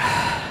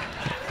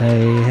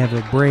 I have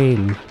a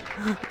brain.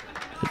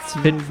 It's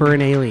fit for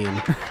an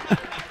alien.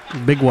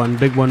 Big one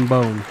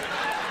bone.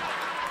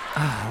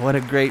 Ah, what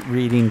a great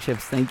reading,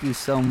 Chips. Thank you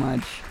so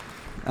much.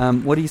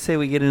 What do you say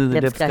we get into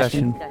the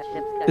discussion?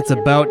 It's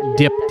about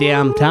dip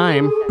damn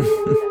time.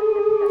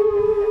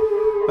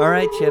 All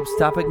right, Chips,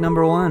 topic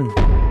number 1.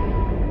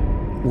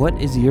 What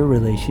is your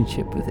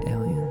relationship with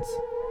aliens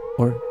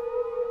or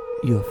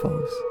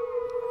UFOs?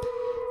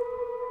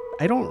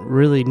 I don't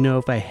really know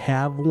if I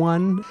have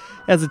one.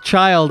 As a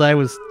child, I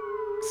was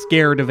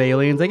scared of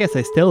aliens. I guess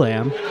I still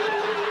am.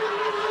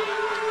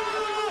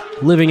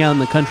 Living out in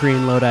the country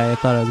in Lodi, I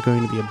thought I was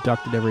going to be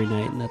abducted every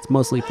night, and that's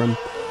mostly from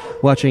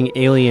watching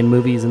alien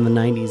movies in the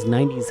 90s.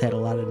 90s had a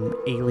lot of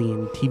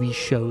alien TV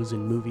shows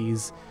and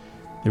movies.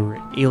 There were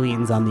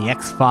aliens on the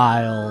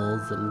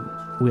X-Files, and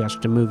we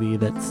watched a movie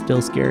that's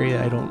still scary.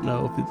 I don't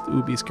know if it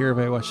would be scary if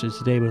I watched it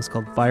today, but it's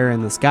called Fire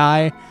in the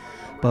Sky.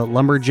 About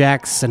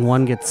lumberjacks, and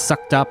one gets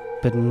sucked up,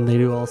 and they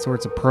do all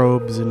sorts of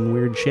probes and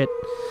weird shit.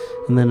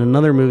 And then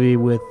another movie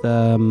with,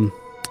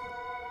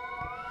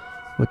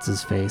 what's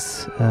his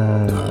face?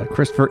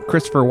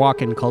 Christopher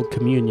Walken, called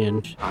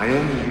Communion. I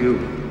am you,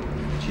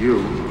 and you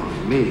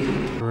are me.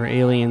 There were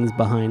aliens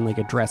behind like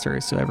a dresser,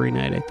 so every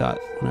night I thought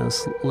when I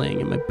was laying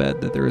in my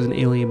bed that there was an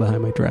alien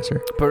behind my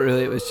dresser. But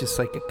really it was just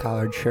like a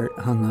collared shirt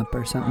hung up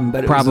or something,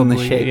 but it Probably,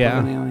 was in the shape yeah.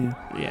 of an alien.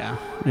 Yeah,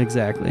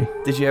 exactly.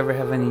 Did you ever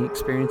have any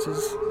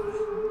experiences?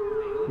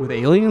 With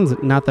aliens?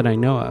 Not that I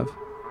know of.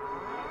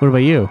 What about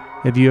you?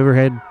 Have you ever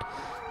had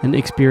an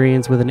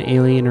experience with an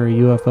alien or a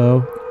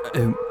UFO?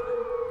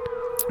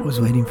 I was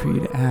waiting for you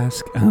to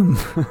ask.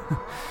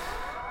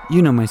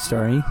 You know my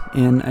story,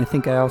 and I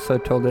think I also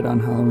told it on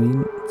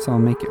Halloween, so I'll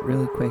make it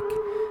really quick.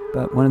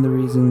 But one of the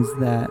reasons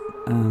that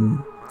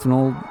it's an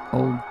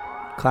old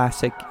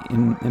classic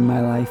in my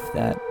life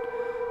that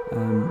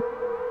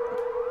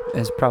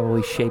has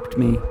probably shaped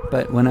me.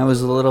 But when I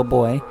was a little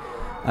boy,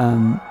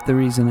 the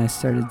reason I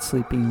started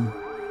sleeping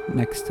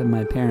next to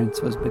my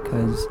parents was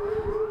because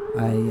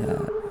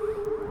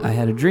I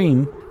had a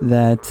dream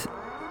that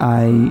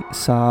I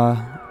saw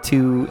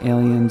 2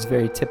 aliens,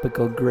 very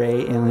typical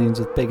gray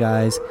aliens with big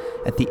eyes,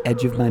 at the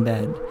edge of my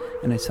bed,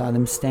 and I saw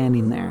them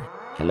standing there.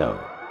 Hello.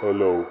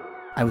 Hello.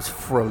 I was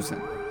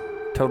frozen,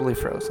 totally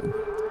frozen.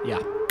 Yeah.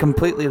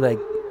 Completely like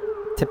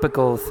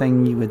typical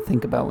thing you would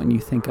think about when you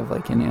think of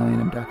like an alien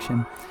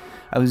abduction.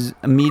 I was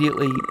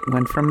immediately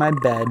went from my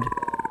bed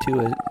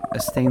to a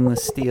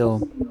stainless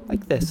steel,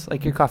 like this,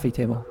 like your coffee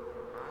table.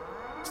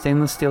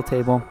 Stainless steel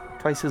table,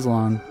 twice as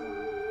long.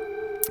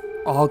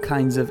 All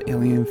kinds of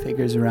alien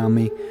figures around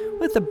me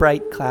with a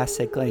bright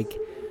classic like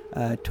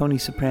Tony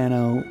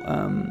Soprano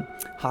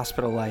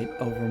hospital light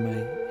over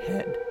my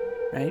head,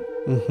 right?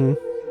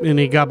 Mm-hmm.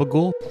 Any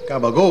gabagool?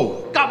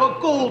 Gabagool. Gabagool.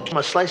 gabagool.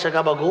 A slice of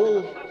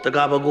gabagool. The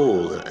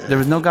gabagool. There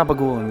was no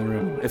gabagool in the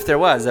room. If there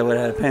was, I would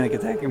have had a panic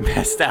attack and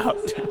passed out.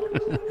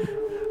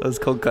 Those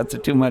cold cuts are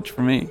too much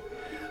for me.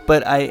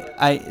 But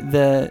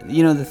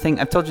the thing,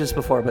 I've told you this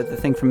before, but the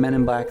thing from Men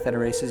in Black that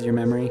erases your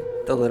memory,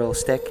 the little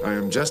stick. I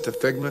am just a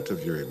figment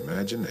of your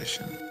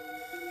imagination.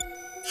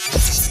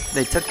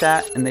 They took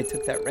that and they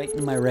took that right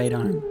into my right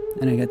arm.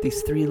 And I got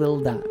these 3 little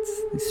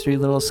dots, these 3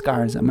 little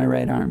scars on my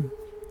right arm.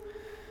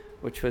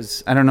 Which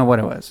was, I don't know what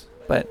it was,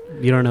 but...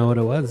 You don't know what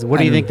it was? What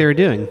do you think they were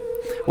doing?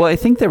 Well, I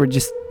think they were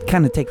just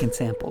kind of taking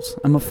samples.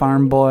 I'm a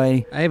farm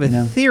boy. I have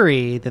a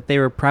theory that they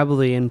were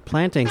probably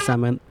implanting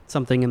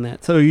something in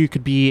that, so you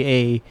could be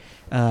a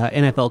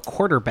NFL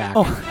quarterback.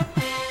 Oh.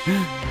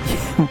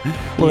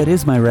 Well, it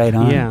is my right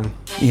arm.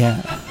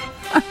 Yeah.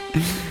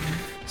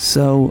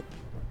 So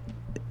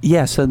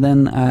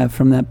then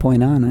from that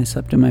point on, I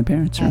slept in my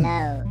parents' room.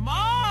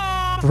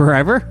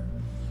 Forever?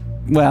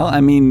 Well,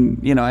 I mean,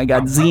 I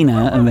got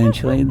Xena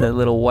eventually, the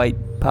little white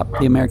pup,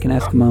 the American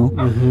Eskimo,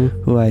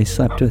 who I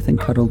slept with and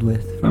cuddled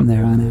with from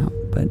there on out.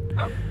 But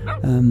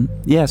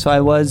so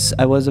I was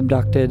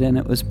abducted, and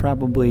it was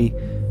probably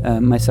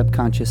my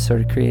subconscious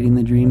sort of creating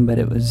the dream. But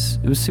it was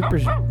super,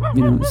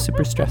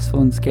 super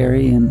stressful and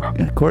scary. And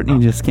Courtney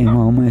just came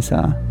home. I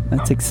saw.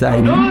 That's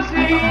exciting. You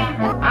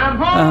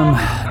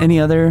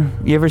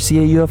ever see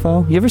a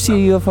UFO? You ever see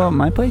a UFO at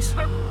my place?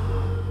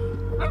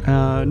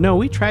 No,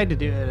 we tried to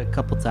do it a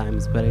couple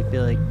times, but I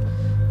feel like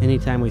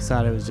anytime we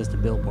saw it was just a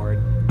billboard.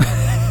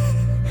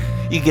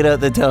 You get out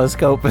the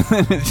telescope and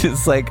then it's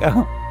just like,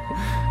 oh,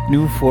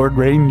 new Ford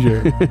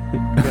Ranger.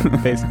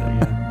 Basically,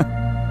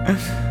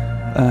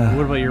 yeah.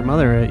 What about your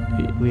mother?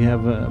 We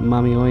have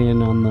Mommy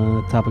Oyen on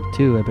the topic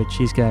too. I bet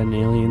she's got an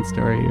alien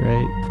story,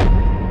 right?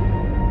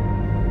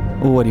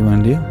 Well, what do you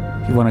want to do?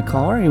 You want to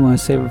call her? Or you want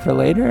to save her for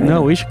later?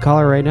 No, we should call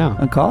her right now.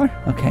 Call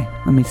her? Okay,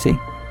 let me see.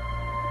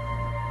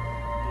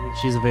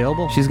 She's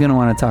available? She's going to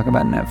want to talk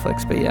about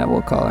Netflix, but yeah,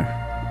 we'll call her.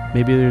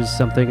 Maybe there's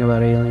something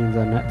about aliens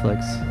on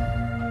Netflix.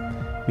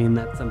 I mean,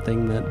 that's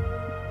something that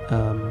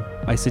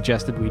I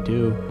suggested we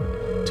do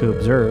to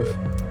observe.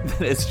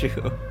 That is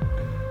true.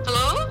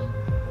 Hello?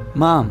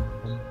 Mom.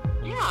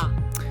 Yeah.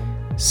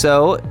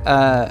 So,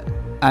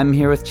 I'm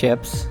here with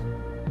Chips.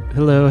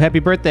 Hello, happy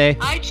birthday.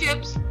 Hi,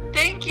 Chips.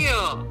 Thank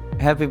you.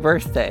 Happy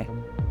birthday.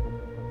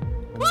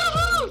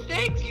 Woohoo!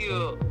 Thank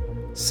you.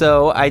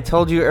 So, I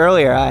told you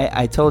earlier,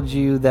 I told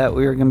you that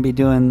we were going to be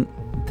doing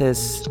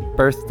this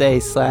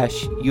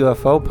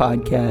birthday/UFO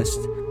podcast.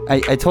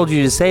 I told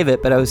you to save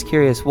it, but I was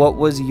curious, what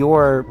was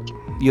your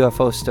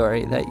UFO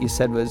story that you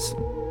said was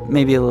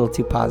maybe a little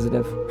too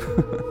positive?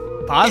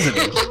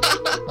 Positive?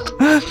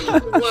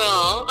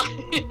 Well,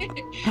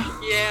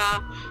 yeah,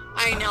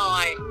 I know.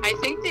 I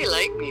think they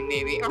like me,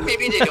 maybe. Or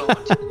maybe they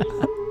don't.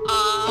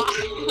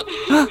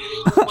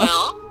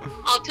 Well,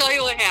 I'll tell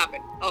you what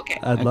happened. Okay.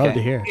 I'd love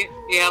to hear.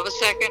 You have a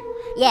second?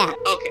 Yeah.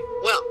 Okay.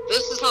 Well,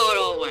 this is how it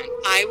all went.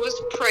 I was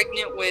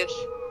pregnant with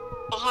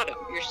Autumn,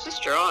 your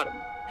sister Autumn.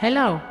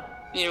 Hello.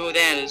 You know who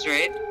that is,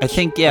 right? I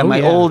think,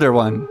 my older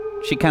one.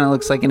 She kind of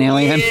looks like an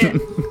alien.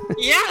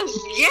 Yeah.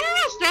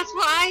 Yes, that's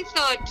what I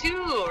thought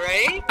too,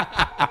 right?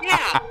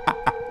 Yeah.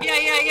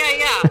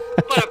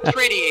 But a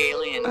pretty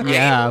alien, right?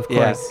 Yeah, of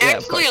course. Yeah,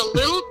 Actually, a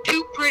little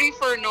too pretty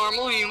for a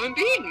normal human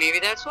being. Maybe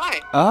that's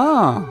why.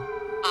 Oh.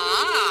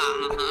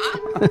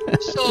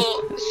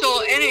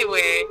 So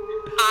anyway,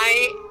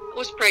 I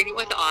was pregnant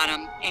with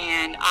Autumn,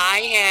 and I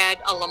had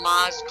a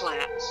Lamaze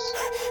class,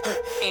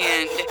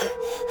 and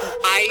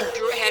I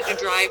had to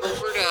drive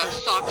over to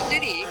Sauk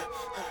City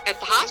at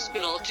the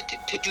hospital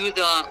to do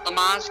the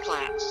Lamaze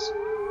class,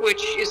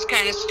 which is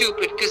kind of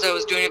stupid because I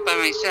was doing it by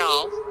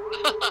myself.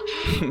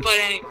 But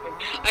anyway,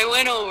 I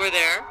went over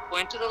there,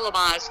 went to the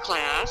Lamaze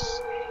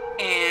class,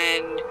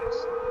 and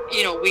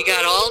we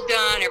got all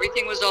done.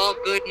 Everything was all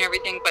good and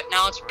everything, but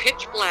now it's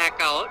pitch black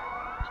out.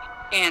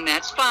 And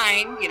that's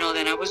fine.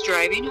 Then I was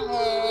driving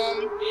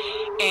home.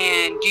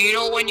 And do you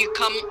know when you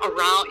come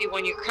around,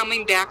 when you're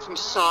coming back from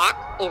Sauk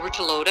over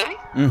to Lodi?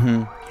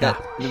 Mm-hmm. Yeah.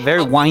 The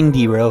very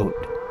windy road.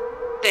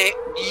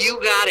 You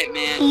got it,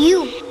 man.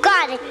 You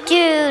got it,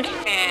 dude.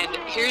 And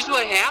here's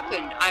what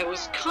happened. I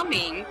was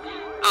coming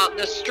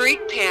the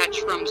straight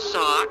patch from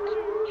Sauk.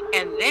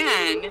 And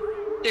then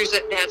there's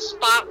that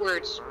spot where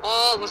it's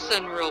all of a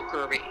sudden real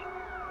curvy.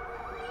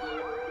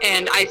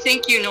 And I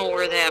think you know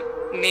where that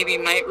maybe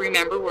might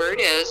remember where it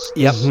is.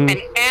 Yep. Mm-hmm.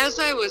 And as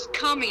I was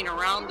coming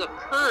around the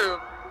curve,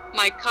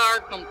 my car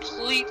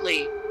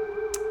completely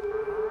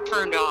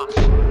turned off.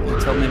 You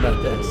told me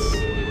about this.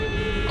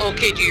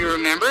 Okay, do you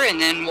remember? And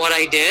then what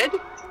I did?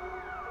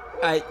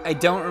 I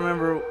don't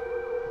remember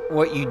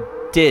what you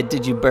did.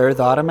 Did you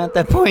birth Autumn at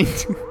that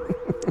point?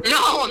 No.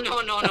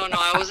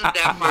 I wasn't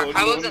that far.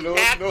 I wasn't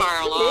that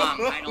far along.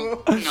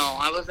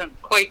 I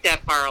wasn't quite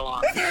that far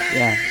along.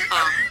 Yeah.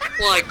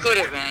 Well, I could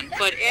have been,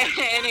 but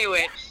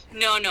anyway,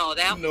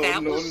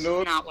 that was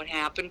not what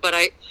happened.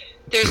 But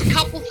there's a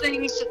couple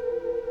things.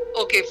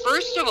 Okay,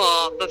 first of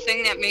all, the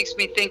thing that makes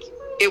me think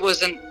it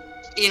wasn't,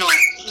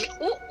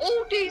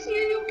 Oh, Daisy, are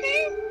you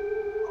okay? Oh,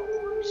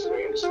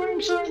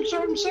 I'm sorry.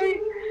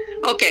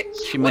 Okay.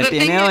 She might be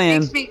an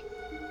alien.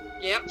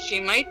 Yep, she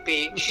might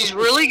be. She's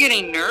really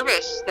getting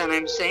nervous that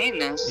I'm saying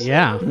this.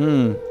 Yeah.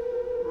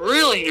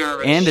 Really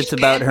nervous. And it's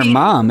about her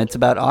mom. It's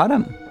about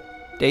Autumn.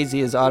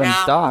 Daisy is Autumn's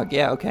dog.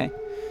 Yeah, okay.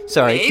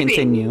 Sorry, Maybe.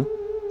 continue.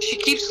 She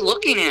keeps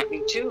looking at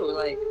me, too,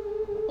 like,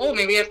 oh,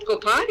 maybe I have to go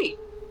potty.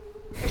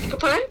 Have to go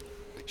potty?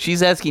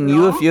 She's asking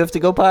you if you have to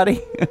go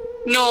potty?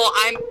 No,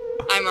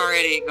 I'm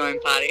already going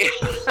potty.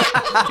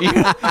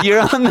 You're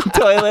on the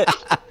toilet.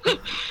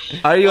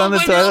 Are you on the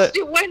toilet?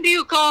 When do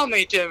you call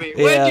me, Timmy?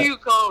 Yeah. When do you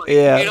call me?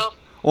 Yeah. You know?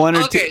 One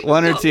or Okay, two.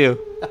 One or so- two.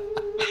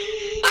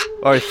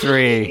 Or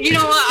three. You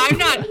know what? I'm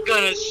not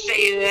gonna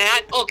say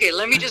that. Okay,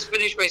 let me just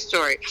finish my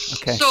story.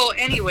 Okay. So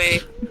anyway,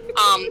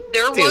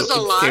 there was a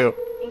lot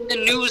in the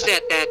news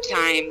at that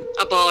time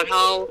about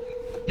how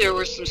there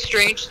were some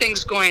strange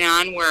things going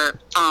on where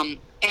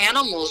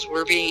animals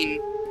were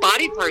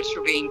body parts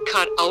were being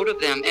cut out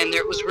of them, and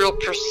it was real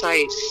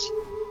precise.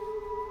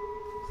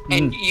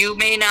 And you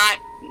may not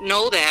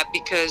know that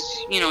because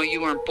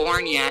you weren't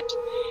born yet.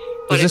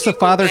 But Is this if a you go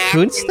Father back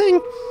Kuntz and-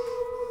 thing?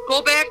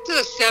 Go back to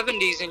the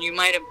 70s, and you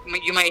might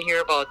hear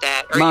about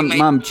that. Or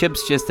Mom,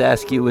 Chips just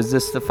asked you, was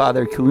this the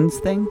Father Coons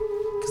thing?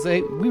 Because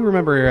we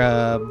remember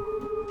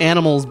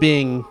animals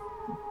being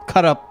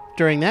cut up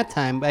during that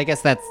time. I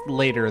guess that's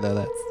later, though.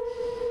 That's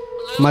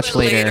much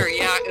later.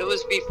 Yeah, it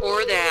was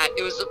before that.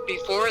 It was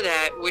before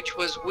that, which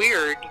was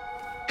weird,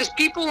 because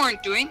people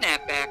weren't doing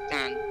that back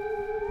then.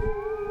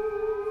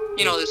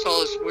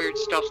 This weird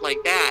stuff like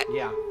that.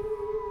 Yeah.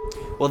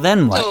 Well,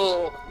 then what?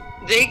 So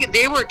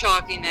they were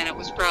talking that it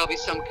was probably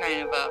some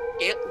kind of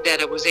that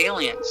it was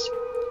aliens.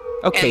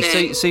 Okay, And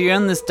then- so you're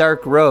on this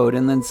dark road,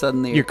 and then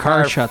suddenly Your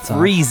car shuts off.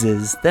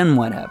 freezes. Then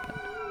what happened?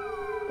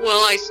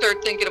 Well, I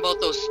start thinking about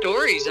those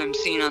stories I'm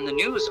seeing on the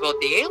news about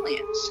the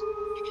aliens.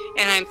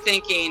 And I'm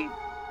thinking,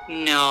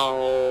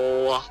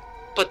 no.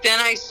 But then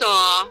I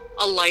saw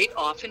a light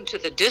off into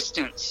the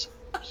distance.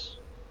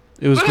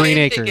 It was But Green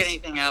I Acres. didn't think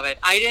anything of it.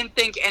 I didn't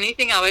think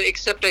anything of it,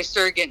 except I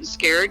started getting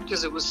scared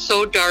because it was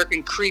so dark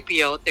and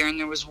creepy out there, and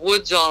there was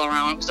woods all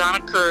around. It was on a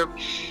curve.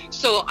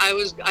 So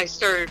I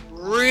started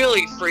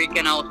really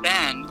freaking out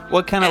then.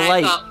 What kind of And I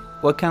light? thought-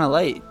 What kind of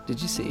light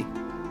did you see?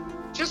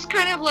 Just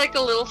kind of like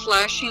a little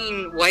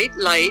flashing white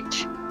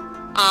light.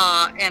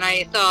 And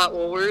I thought,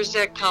 well, where's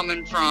that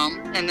coming from?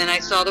 And then I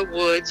saw the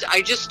woods.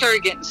 I just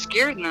started getting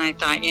scared, and then I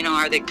thought,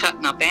 are they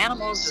cutting up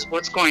animals? Is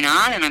what's going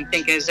on? And I'm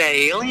thinking, is that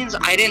aliens?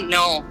 I didn't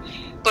know.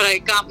 But I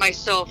got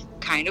myself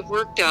kind of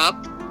worked up.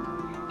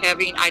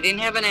 I didn't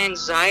have an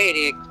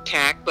anxiety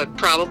attack, but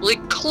probably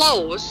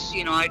close.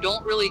 I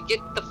don't really get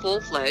the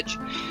full-fledged.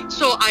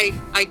 So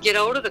I get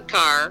out of the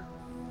car,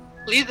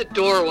 leave the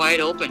door wide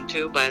open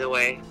too, by the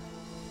way,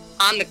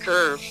 on the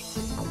curve.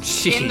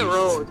 Jeez. In the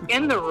road,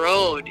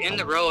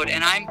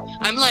 and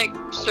I'm like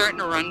starting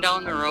to run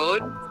down the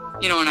road,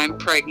 and I'm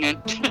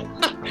pregnant,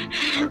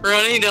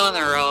 running down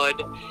the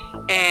road,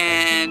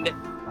 and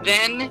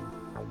then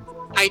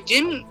I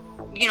didn't,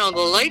 the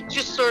light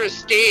just sort of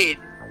stayed,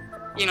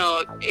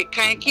 it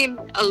kind of came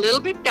a little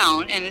bit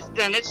down, and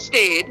then it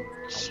stayed,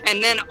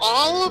 and then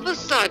all of a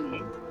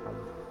sudden,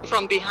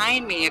 from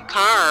behind me, a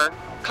car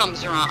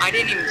comes around. I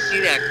didn't even see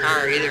that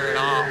car either at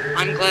all.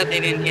 I'm glad they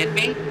didn't hit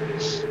me.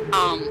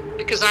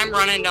 Because I'm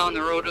running down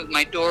the road with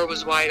my door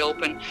was wide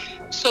open.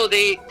 So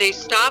they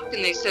stopped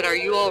and they said, "Are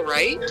you all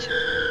right?"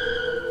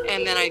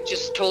 And then I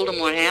just told them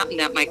what happened,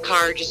 that my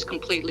car just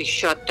completely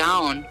shut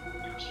down.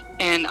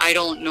 And I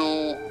don't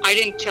know, I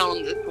didn't tell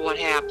them what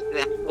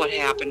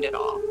happened at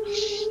all.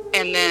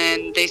 And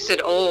then they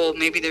said, "Oh,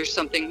 maybe there's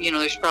something,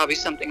 there's probably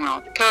something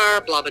wrong with the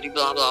car, blah, blah,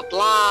 blah, blah,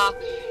 blah."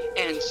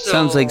 And so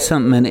Sounds like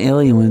something an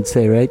alien would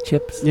say, right,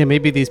 Chips? Yeah,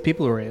 maybe these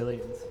people were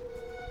aliens.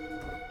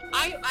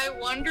 I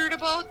wondered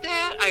about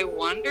that.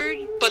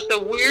 But the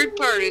weird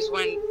part is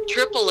when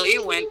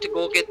AAA went to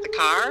go get the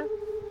car.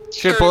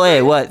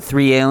 AAA, what?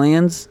 3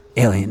 aliens?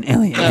 Alien.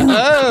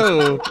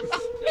 Oh.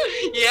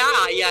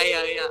 Yeah.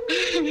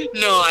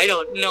 No,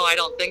 I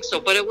don't think so.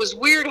 But it was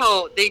weird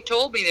how they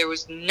told me there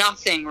was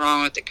nothing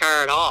wrong with the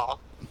car at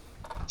all.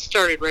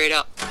 Started right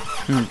up.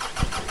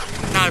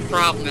 Not a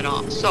problem at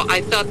all. So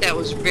I thought that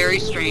was very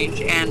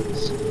strange. And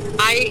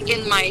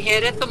in my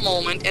head at the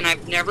moment, and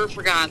I've never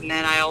forgotten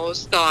that, I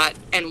always thought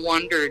and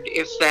wondered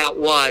if that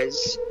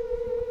was,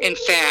 in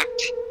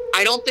fact,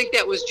 I don't think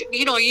that was,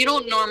 you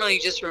don't normally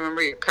just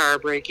remember your car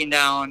breaking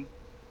down,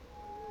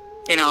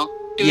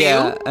 do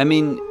you? I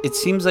mean, it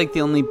seems like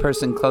the only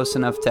person close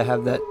enough to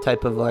have that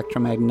type of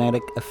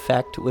electromagnetic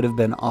effect would have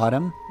been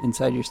Autumn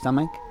inside your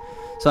stomach.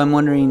 So I'm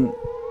wondering,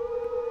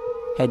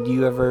 had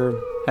you ever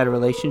had a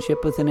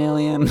relationship with an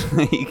alien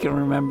that you can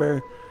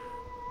remember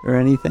or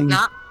anything?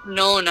 Not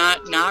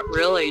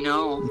really,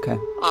 no. Okay.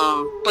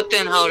 But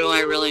then how do I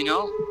really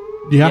know?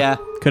 Yeah.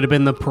 Could have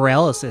been the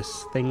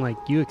paralysis thing like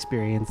you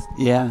experienced.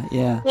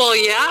 Yeah. Well,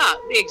 yeah,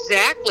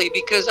 exactly,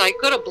 because I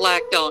could have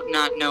blacked out and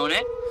not known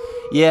it.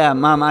 Yeah,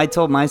 Mom, I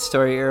told my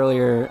story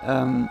earlier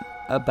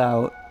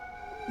about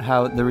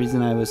how the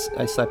reason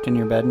I slept in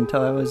your bed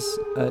until I was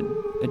a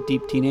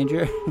deep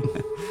teenager.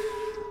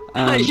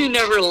 You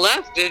never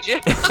left, did you?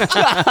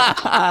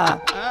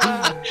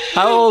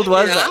 How old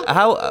was I?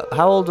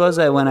 How old was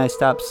I when I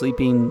stopped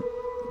sleeping,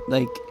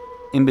 like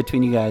in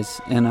between you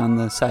guys and on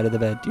the side of the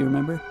bed? Do you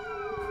remember?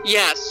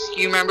 Yes.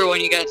 You remember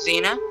when you got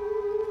Xena?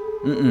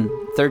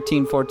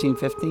 13, 14,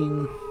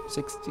 15,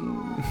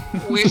 16.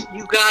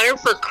 You got her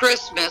for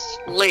Christmas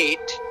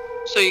late,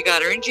 so you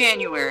got her in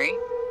January,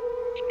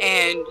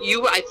 and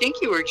I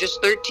think you were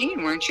just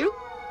 13, weren't you?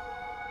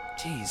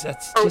 Jeez,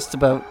 that's just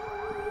about.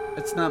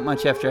 It's not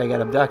much after I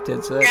got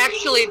abducted. So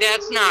actually,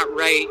 that's not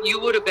right.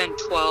 You would have been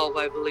 12,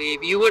 I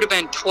believe. You would have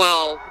been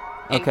 12.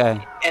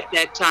 Okay. At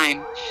that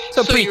time.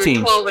 So preteen.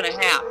 You were 12 and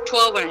a half.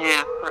 12 and a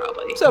half,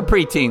 probably. So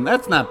preteen.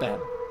 That's not bad.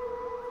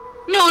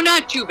 No,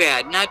 not too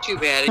bad. Not too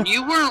bad. And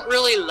you weren't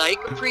really like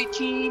a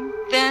preteen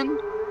then.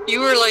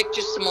 You were like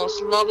just the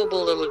most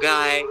lovable little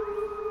guy.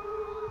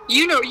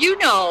 You know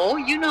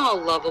how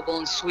lovable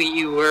and sweet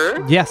you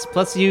were. Yes.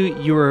 Plus,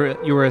 you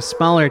were a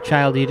smaller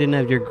child. You didn't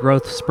have your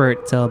growth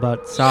spurt till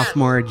about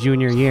sophomore or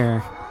junior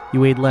year. You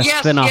weighed less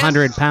than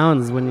 100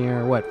 pounds when you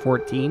were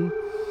 14.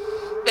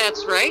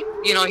 That's right.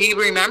 He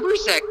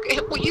remembers that.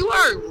 Well, you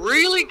are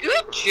really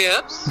good,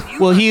 Chips.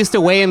 He used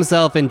to weigh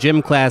himself in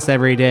gym class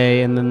every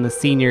day, and then the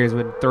seniors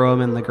would throw him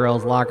in the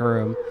girls' locker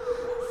room.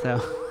 So,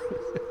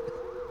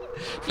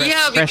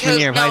 freshman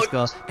year of high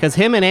school, because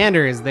him and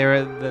Anders, they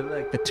were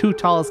the two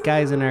tallest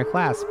guys in our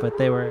class, but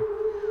they were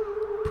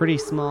pretty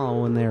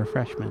small when they were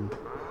freshmen.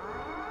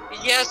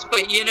 Yes,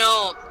 but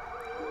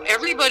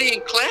everybody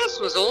in class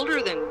was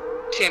older than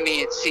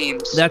Timmy. It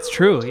seems. That's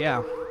true.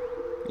 Yeah.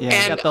 Yeah,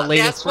 and got the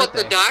latest that's what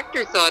birthday. the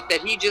doctor thought,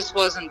 that he just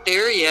wasn't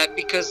there yet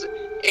because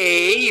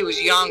A, he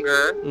was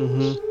younger,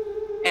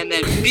 and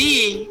then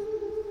B,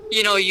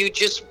 you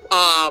just,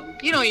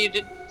 you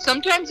did.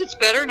 Sometimes it's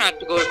better not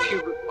to go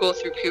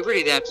through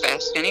puberty that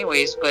fast,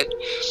 anyways. But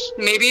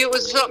maybe it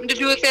was something to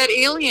do with that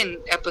alien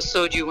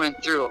episode you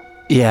went through.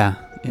 Yeah.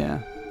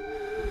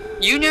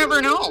 You never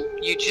know.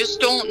 You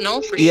just don't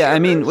know for sure. Yeah, I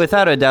mean,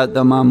 without a doubt,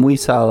 though, Mom, we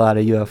saw a lot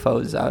of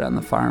UFOs out on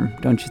the farm,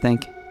 don't you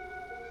think?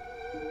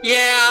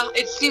 Yeah,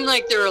 it seemed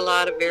like there were a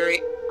lot of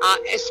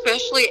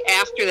especially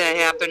after that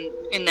happened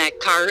in that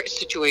car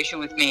situation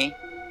with me.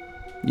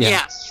 Yeah.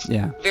 Yes.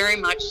 Yeah. Very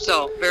much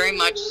so. Very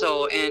much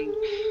so. And,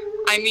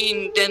 I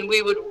mean, then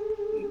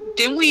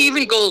didn't we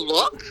even go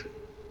look?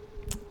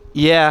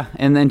 Yeah,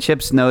 and then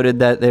Chips noted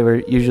that they were,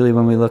 usually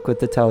when we look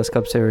with the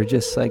telescopes, they were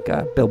just like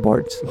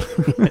billboards.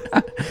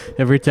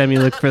 Every time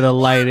you look for the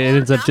light, it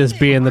ends up just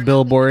being the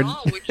billboard.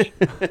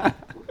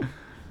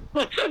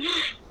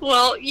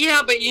 Well,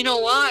 yeah, but you know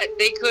what?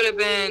 That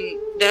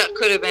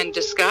could have been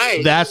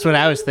disguised. That's what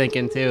I was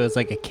thinking too. It's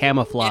like a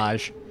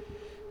camouflage.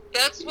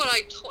 That's what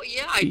I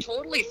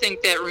totally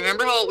think that.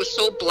 Remember how it was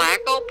so black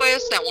out by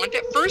us that one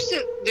time? First,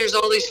 there's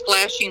all these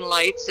flashing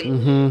lights,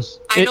 and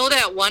I know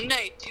that one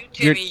night too,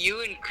 Timmy,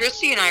 you and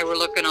Chrissy and I were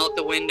looking out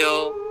the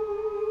window,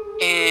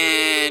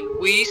 and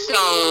we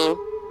saw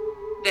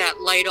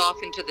that light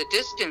off into the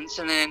distance,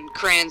 and then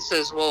Cran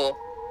says, "Well,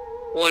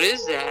 what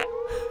is that?"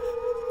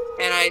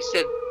 And I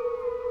said,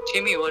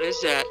 "Timmy, what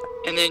is that?"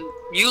 And then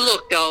you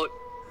looked out,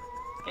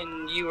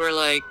 and you were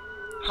like,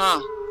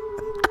 "Huh."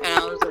 And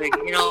I was like,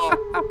 remember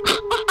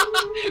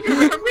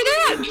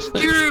that? Do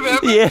you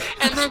remember? Yeah.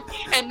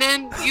 And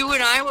then you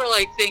and I were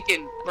like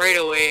thinking right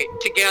away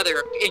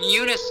together in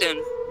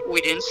unison. We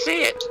didn't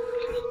say it.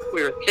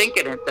 We were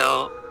thinking it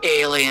though.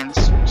 Aliens.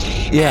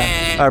 Yeah,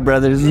 and our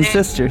brothers and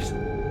sisters.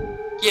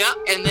 Yeah,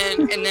 and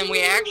then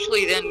we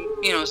actually said,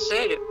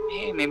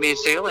 hey, maybe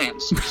it's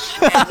aliens.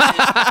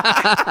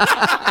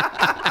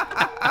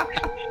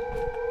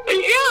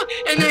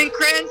 And then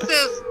Cran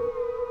says,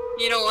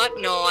 "You know what?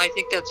 No, I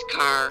think that's a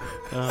car."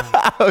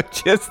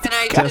 Just and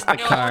I just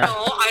said, a car.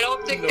 No, I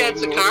don't think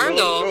that's a car,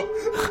 though.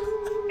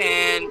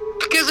 And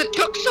because it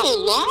took so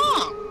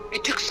long.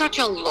 It took such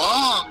a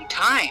long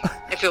time.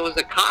 If it was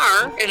a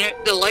car, and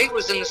the light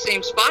was in the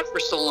same spot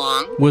for so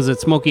long. Was it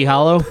Smoky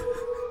Hollow?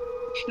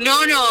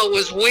 No, it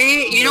was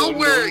way...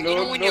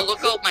 when you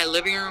look out my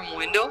living room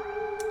window?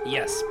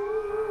 Yes.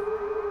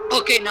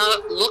 Okay, now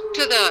look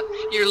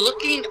you're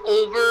looking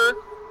over...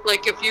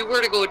 Like if you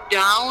were to go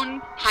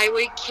down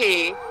Highway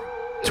K...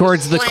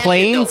 Towards the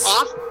Clanes?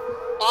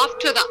 Off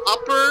to the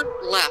upper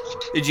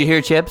left. Did you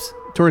hear, Chips?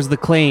 Towards the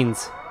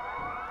Clanes.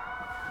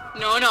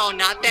 No,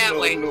 not that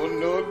way. No.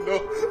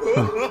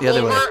 The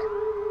other way.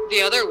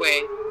 The other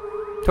way.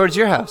 Towards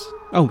your house.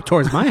 Oh,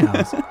 towards my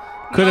house.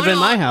 Could have been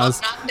my house.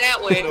 Not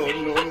that way.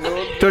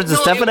 No. Towards the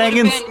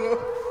Stephanagans?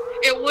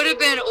 It would have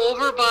been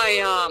over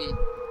by,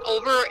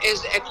 over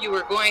as if you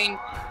were going,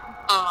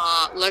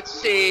 let's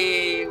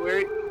say,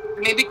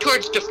 maybe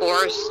towards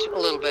DeForest a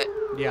little bit.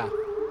 Yeah.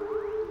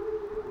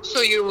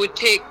 So you would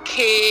take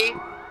K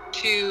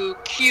to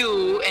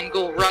Q and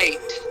go right.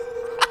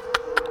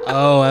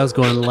 Oh, I was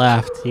going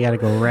left. You got to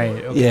go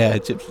right. Okay. Yeah,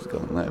 Chips was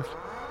going left.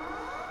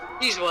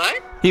 He's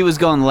what? He was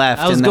going left.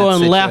 I was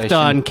going left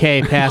on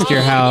K past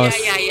your house.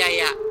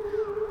 Yeah.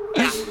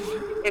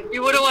 If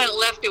you would have went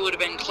left, it would have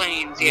been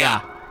Clanes.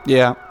 Yeah.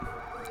 Yeah.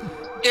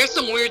 There's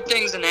some weird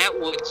things in that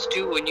woods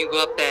too when you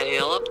go up that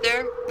hill up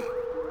there.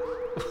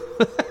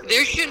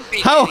 There shouldn't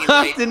be How any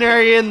lights. often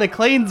are you in the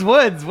Clains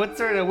Woods? What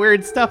sort of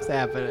weird stuff's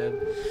happening?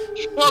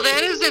 Well,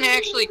 that isn't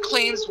actually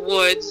Clains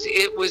Woods.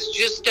 It was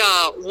just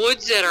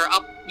woods that are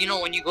up,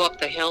 when you go up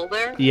the hill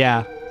there.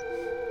 Yeah.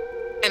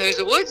 And there's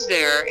a woods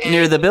there. And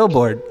Near the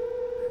billboard.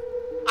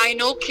 I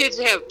know kids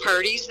have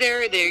parties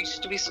there. There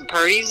used to be some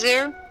parties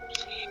there.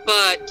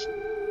 But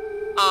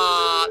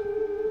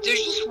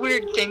there's just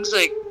weird things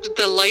like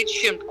the light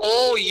shimmed.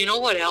 Oh, you know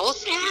what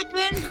else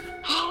happened?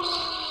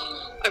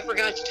 I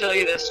forgot to tell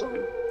you this one.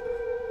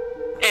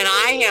 And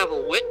I have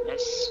a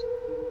witness.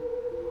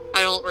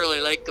 I don't really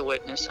like the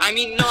witness. I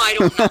mean, no, I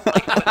don't not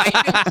like the, I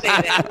shouldn't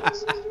say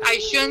that. I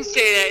shouldn't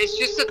say that. It's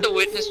just that the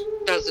witness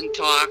doesn't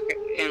talk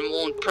and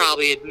won't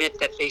probably admit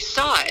that they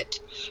saw it.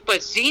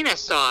 But Xena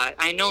saw it.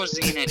 I know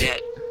Xena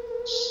did.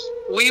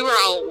 We were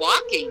out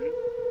walking,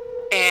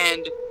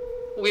 and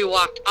we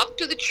walked up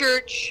to the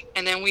church,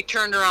 and then we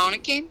turned around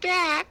and came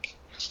back.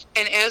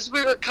 And as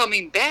we were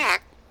coming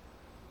back,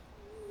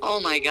 oh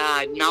my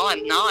God! Now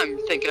I'm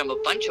thinking of a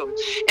bunch of them.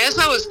 As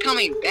I was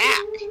coming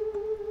back,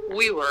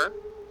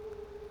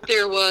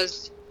 there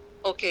was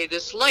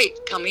this light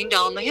coming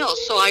down the hill.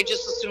 So I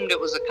just assumed it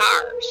was a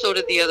car. So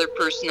did the other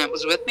person that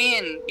was with me,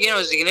 and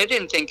Xena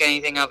didn't think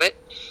anything of it.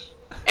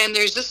 And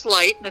there's this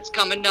light that's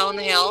coming down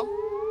the hill.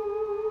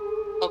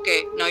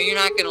 Okay, now you're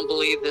not going to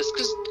believe this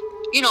because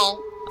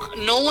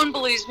no one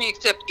believes me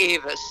except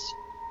Avis.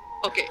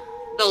 Okay,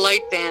 the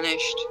light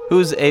vanished.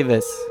 Who's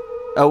Avis?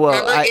 Oh, well,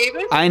 Remember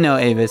Avis? I know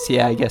Avis.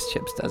 Yeah, I guess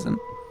Chips doesn't.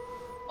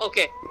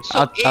 Okay, so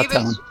I'll tell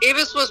him.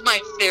 Avis was my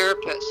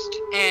therapist,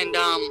 and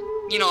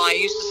I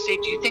used to say,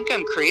 "Do you think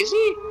I'm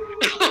crazy?"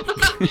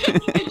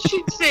 And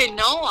she'd say,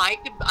 "No, I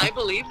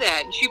believe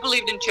that." And she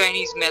believed in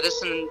Chinese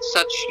medicine and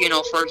such,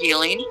 for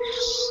healing.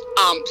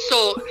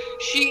 So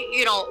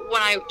she,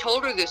 when I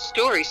told her this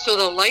story, so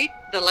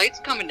the light's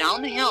coming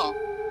down the hill,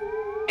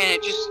 and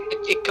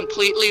it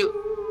completely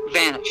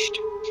vanished.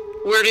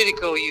 Where did it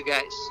go, you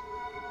guys?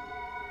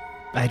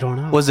 I don't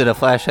know. Was it a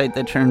flashlight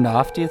that turned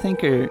off, do you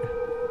think, or?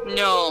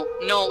 No,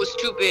 it was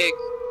too big.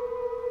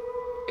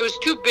 It was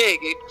too big.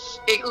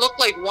 It looked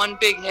like one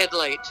big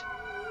headlight.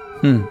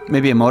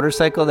 Maybe a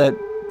motorcycle that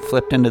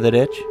flipped into the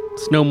ditch?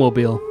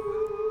 Snowmobile.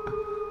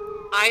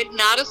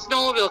 Not a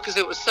snowmobile because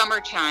it was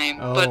summertime.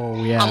 Oh, but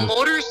yeah. a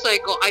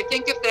motorcycle, I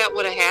think if that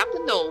would have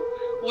happened, though,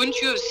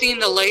 wouldn't you have seen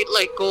the light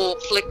go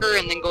flicker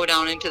and then go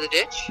down into the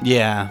ditch?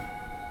 Yeah.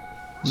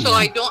 So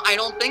I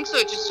don't think so.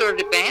 It just sort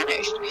of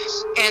vanished.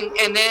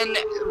 And then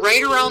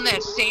right around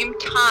that same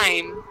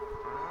time,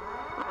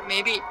 or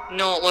maybe,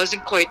 no, it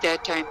wasn't quite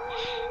that time,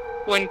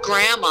 when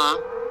Grandpa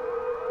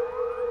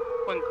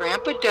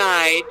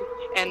died,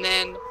 and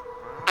then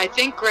I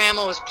think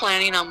Grandma was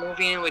planning on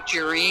moving in with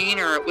Jareen,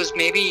 or it was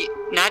maybe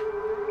not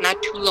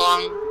too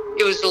long.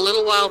 It was a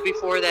little while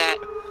before that.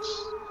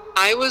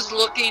 I was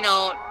looking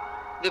out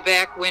the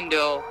back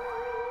window,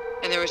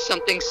 and there was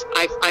something.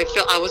 I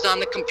felt I was on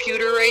the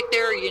computer right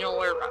there.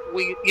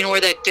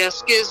 Where that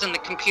desk is, and the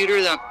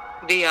computer,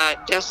 the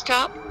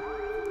desktop.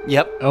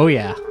 Yep. Oh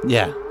yeah.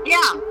 Yeah.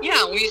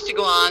 Yeah. We used to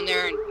go on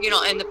there, and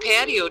and the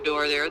patio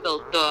door there,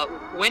 the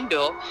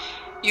window,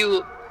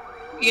 you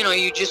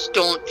just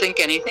don't think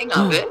anything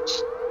of it,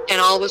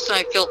 and all of a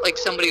sudden I felt like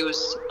somebody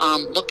was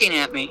looking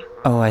at me.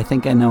 Oh, I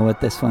think I know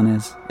what this one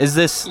is. Is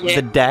this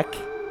the deck?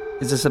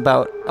 Is this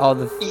about all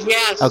the?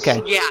 Yes.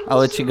 Okay. Yeah. I'll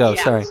let you go.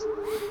 Yes. Sorry.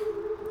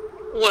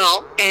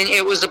 Well, and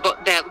it was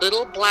about that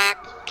little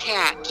black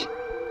cat.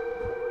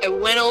 I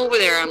went over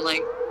there. I'm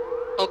like,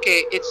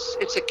 okay,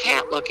 it's a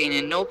cat looking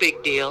in, no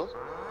big deal.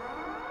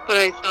 But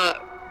I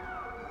thought,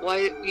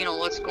 why?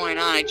 What's going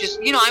on? I just,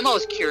 I'm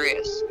always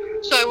curious.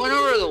 So I went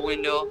over to the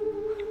window,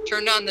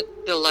 turned on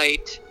the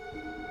light,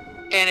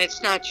 and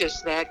it's not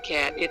just that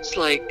cat. It's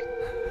like,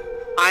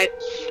 I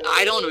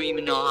don't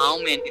even know how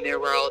many there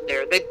were out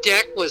there. The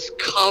deck was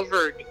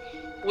covered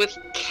with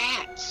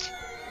cats.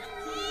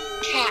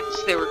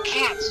 There were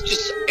cats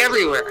just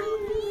everywhere.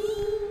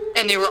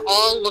 And they were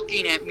all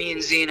looking at me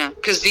and Xena,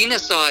 because Xena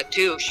saw it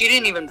too. She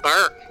didn't even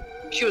bark.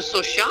 She was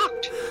so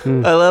shocked.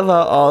 I love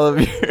how all of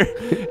your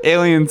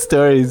alien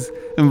stories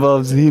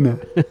involve Xena.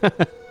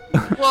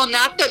 Well,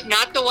 not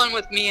the one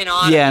with me and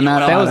Autumn. Yeah,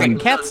 not That Autumn.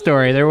 was a cat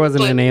story. There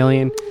wasn't an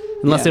alien,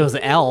 unless Yeah. it was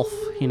Elf.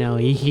 He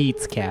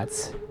eats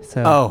cats.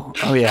 So.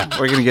 Oh yeah,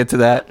 we're gonna get to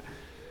that.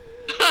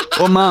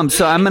 Well, Mom,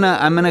 so I'm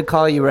gonna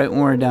call you right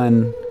when we're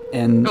done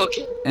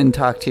and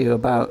talk to you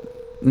about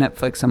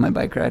Netflix on my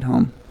bike ride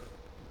home.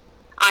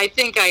 I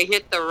think I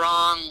hit the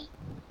wrong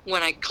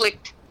when I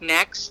clicked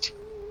next.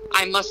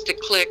 I must have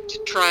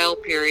clicked trial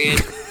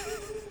period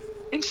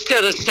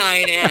instead of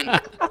sign in.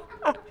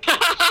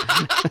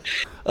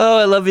 Oh,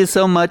 I love you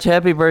so much.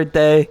 Happy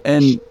birthday.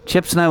 And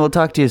Chips and I will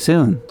talk to you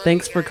soon.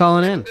 Thanks for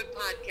calling in. Good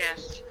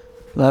podcast.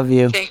 Love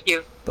you. Thank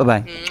you.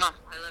 Bye-bye. Mwah.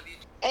 I love you.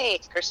 Hey,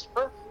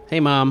 Christopher. Hey,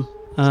 Mom.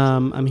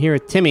 I'm here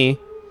with Timmy,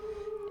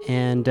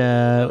 and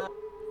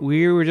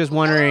we were just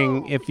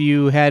wondering if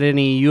you had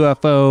any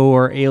UFO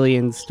or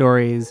alien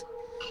stories.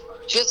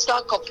 Just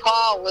Uncle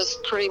Paul was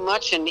pretty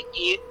much an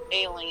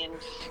alien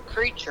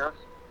creature,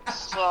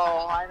 so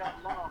I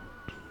don't know.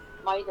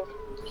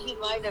 he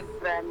might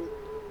have been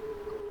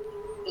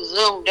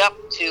zoomed up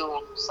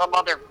to some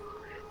other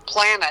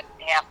planet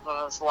half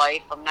of his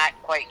life. I'm not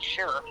quite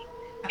sure.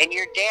 And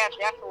your dad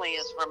definitely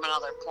is from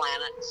another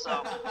planet,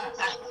 so.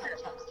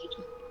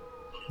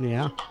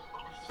 Yeah.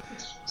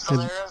 So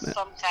there is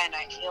some kind of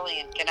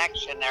alien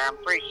connection there, I'm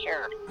pretty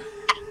sure.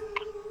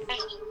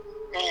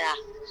 Yeah.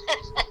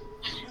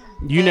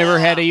 You never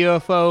had a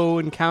UFO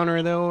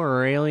encounter, though,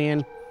 or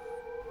alien?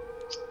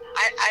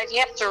 I'd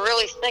have to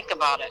really think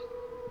about it.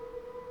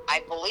 I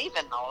believe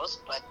in those,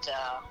 but,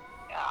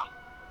 yeah.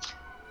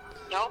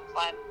 Nope,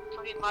 I'm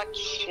pretty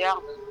much,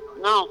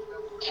 no.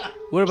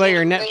 What about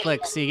your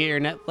Netflix? Do you get your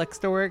Netflix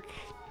to work?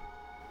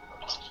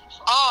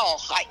 Oh,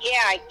 I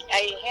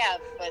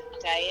have, but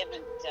I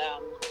haven't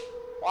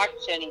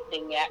watched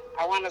anything yet.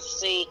 I want to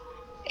see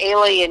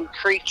Alien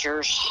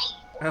Creatures.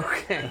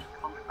 Okay.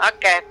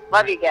 Okay,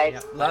 love you guys.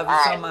 Yep. Love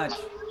you so much.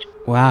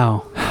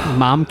 Wow.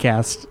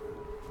 Momcast.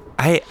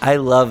 I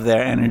love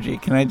their energy.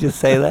 Can I just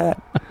say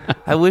that?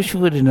 I wish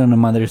we would have done a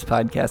Mother's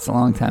podcast a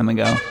long time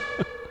ago.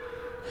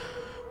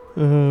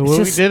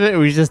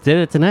 We just did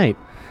it tonight.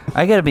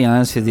 I gotta be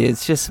honest with you.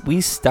 It's just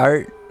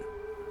we're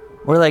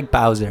like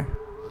Bowser.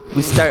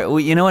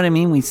 You know what I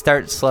mean? We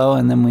start slow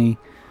and then we.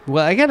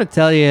 Well, I gotta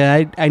tell you,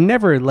 I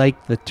never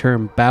liked the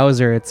term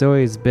Bowser. It's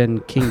always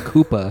been King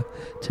Koopa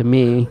to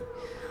me.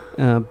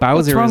 Bowser.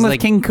 What's wrong is with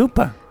like King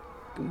Koopa?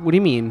 What do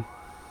you mean?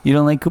 You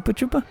don't like Koopa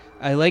Troopa?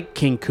 I like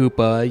King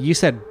Koopa. You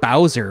said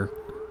Bowser.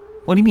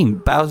 What do you mean?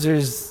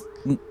 Bowser's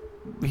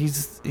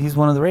he's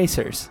one of the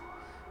racers.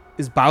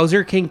 Is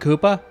Bowser King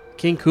Koopa?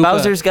 King Koopa.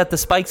 Bowser's got the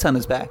spikes on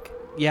his back.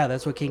 Yeah,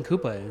 that's what King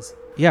Koopa is.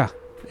 Yeah,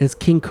 it's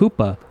King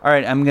Koopa. All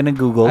right, I'm gonna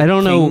Google. I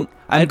don't know.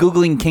 I'm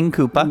Googling King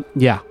Koopa.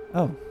 Yeah.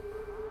 Oh.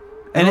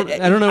 I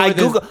don't know. I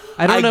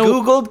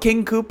Googled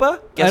King Koopa.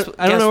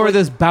 I don't know where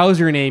this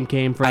Bowser name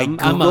came from.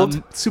 I'm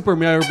a Super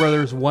Mario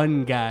Brothers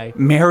 1 guy.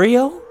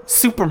 Mario?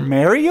 Super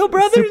Mario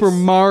Brothers? Super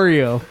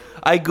Mario.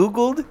 I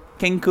Googled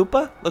King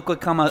Koopa. Look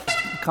what come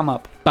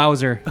up.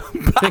 Bowser.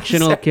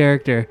 Fictional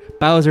character.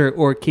 Bowser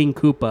or King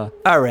Koopa.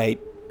 All right.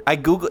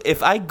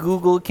 If I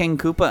Google King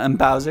Koopa and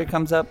Bowser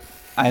comes up.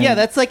 Yeah,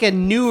 that's like a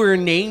newer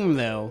name,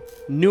 though.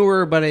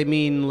 Newer, but I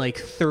mean like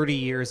 30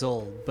 years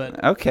old.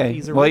 But okay.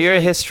 Well, you're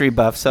a history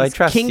buff, so I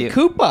trust King you.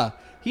 King Koopa.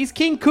 He's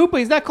King Koopa.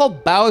 He's not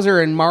called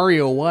Bowser in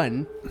Mario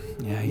 1.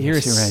 Yeah, you're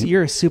right.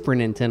 You're a Super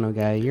Nintendo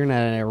guy. You're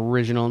not an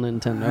original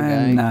Nintendo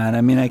guy. I'm not.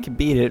 I mean, I could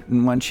beat it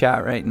in one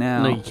shot right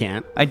now. No, you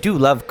can't. I do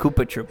love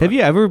Koopa Troopa. Have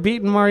you ever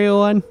beaten Mario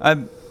 1?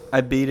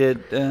 I beat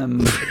it.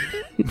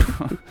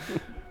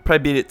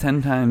 Probably beat it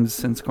 10 times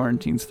since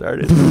quarantine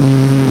started.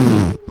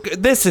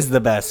 This is the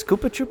best.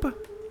 Koopa Troopa.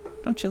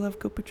 Don't you love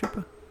Koopa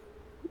Troopa?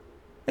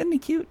 Isn't he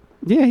cute?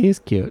 Yeah, he's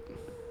cute.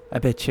 I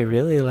bet you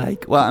really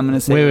like. Well, I'm gonna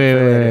say.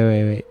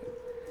 Wait.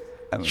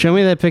 Show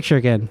me that picture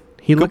again.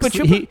 He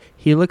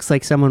looks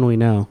like someone we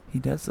know. He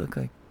does look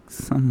like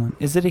someone.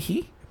 Is it a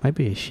he? Might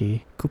be a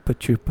she. Koopa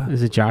Troopa.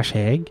 Is it Josh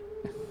Haig?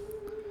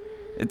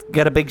 It's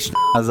got a big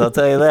schnoz, I'll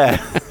tell you that.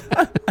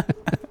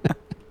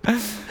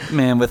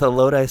 Man, with a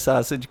Lodi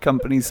Sausage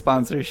Company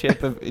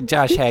sponsorship,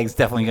 Josh Haig's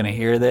definitely gonna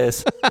hear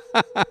this.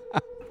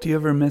 Do you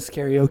ever miss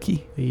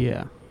karaoke?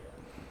 Yeah.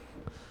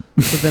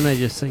 But then I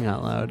just sing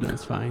out loud and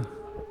it's fine.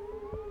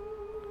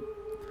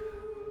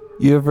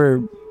 Do you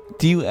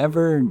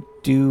ever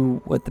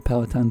do what the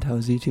Peloton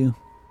tells you to?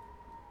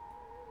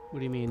 What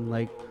do you mean?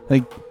 Like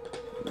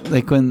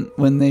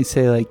when they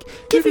say like,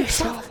 give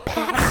yourself a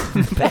pat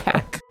on the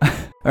back.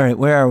 All right,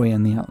 where are we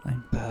in the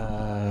outline?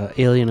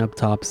 Alien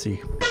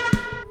autopsy.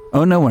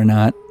 Oh, no, we're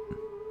not.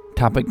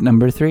 Topic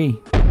number 3.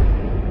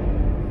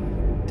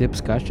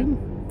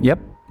 Discussion? Yep.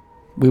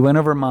 We went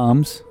over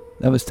moms.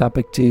 That was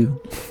topic 2.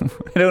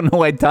 I don't know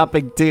why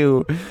topic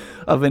 2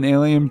 of an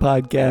alien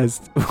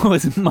podcast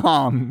was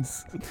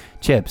moms.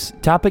 Chips,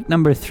 topic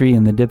number 3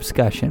 in the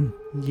discussion.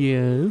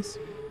 Yes.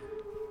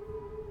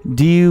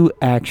 Do you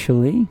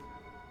actually,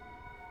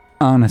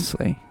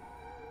 honestly,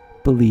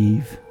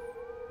 believe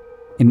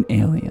in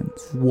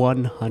aliens?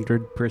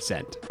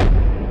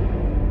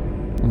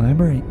 100%.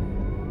 Elaborate.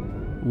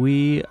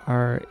 We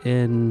are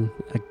in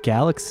a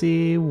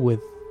galaxy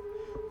with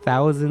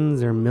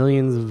thousands or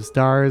millions of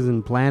stars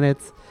and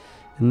planets,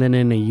 and then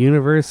in a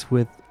universe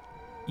with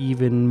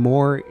even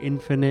more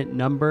infinite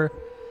number.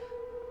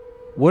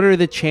 What are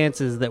the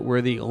chances that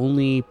we're the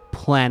only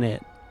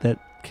planet that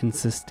can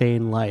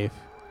sustain life?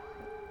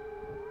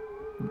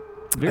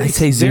 I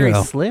say 0.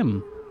 Very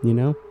slim, you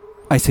know?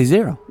 I say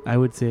 0. I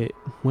would say,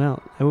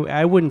 well,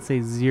 I wouldn't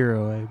say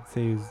 0. I would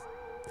say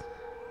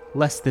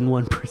less than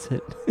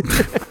 1%.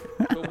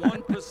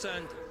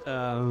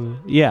 1%.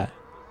 Yeah.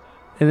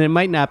 And it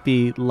might not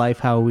be life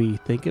how we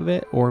think of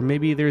it, or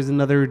maybe there's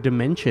another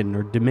dimension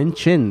or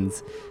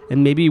dimensions,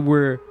 and maybe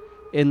we're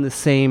in the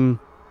same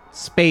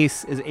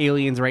space as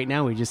aliens right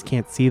now. We just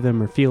can't see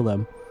them or feel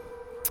them.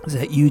 Is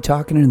that you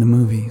talking in the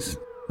movies?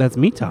 That's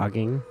me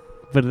talking,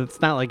 but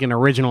it's not like an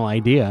original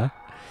idea.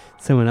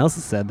 Someone else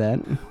has said that.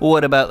 Well,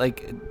 what about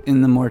like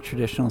in the more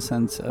traditional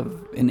sense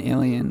of an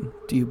alien?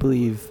 Do you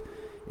believe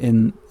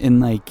in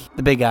like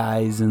the big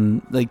eyes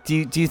and like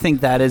do you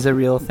think that is a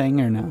real thing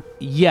or no?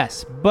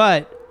 Yes,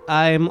 but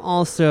I'm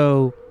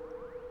also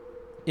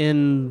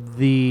in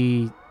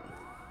the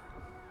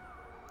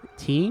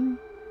team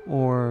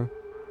or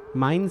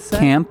mindset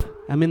Camp?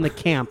 I'm in the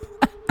camp.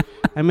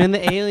 I'm in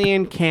the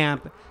alien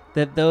camp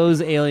that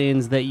those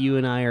aliens that you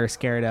and I are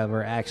scared of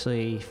are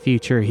actually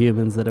future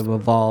humans that have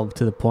evolved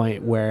to the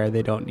point where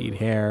they don't need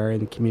hair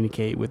and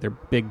communicate with their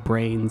big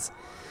brains.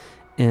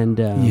 And,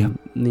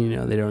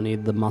 they don't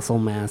need the muscle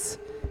mass,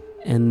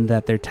 and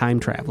that they're time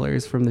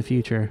travelers from the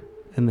future,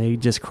 and they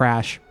just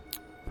crash.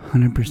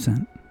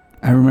 100%.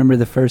 I remember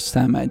the first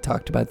time I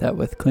talked about that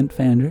with Clint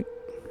Fandrick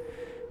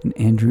and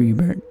Andrew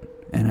Ebert,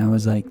 and I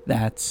was like,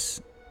 that's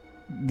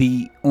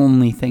the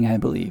only thing I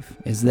believe,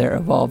 is they're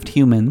evolved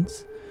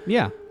humans.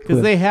 Yeah,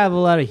 because they have a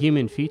lot of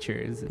human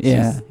features.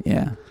 It's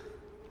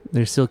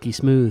they're silky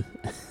smooth.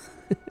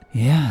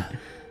 Yeah.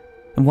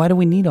 And why do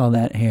we need all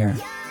that hair?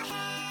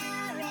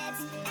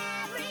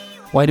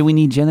 Why do we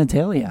need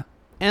genitalia?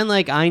 And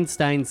like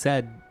Einstein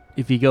said,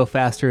 if you go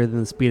faster than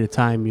the speed of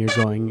time, you're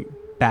going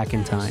back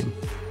in time.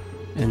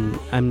 And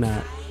I'm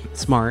not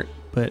smart,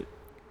 but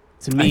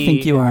to me, I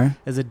think you are.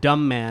 As a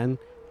dumb man,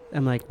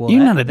 I'm like, well,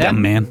 you're not a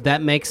dumb man.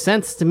 That makes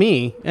sense to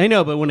me. I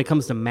know, but when it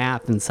comes to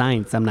math and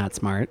science, I'm not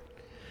smart.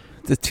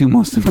 The two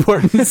most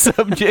important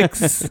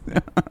subjects.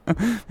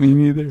 Me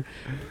neither.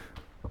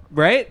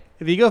 Right?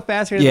 If you go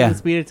faster than the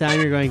speed of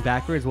time, you're going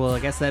backwards. Well, I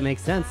guess that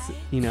makes sense.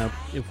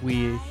 If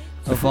we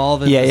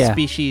evolve as a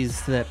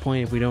species to that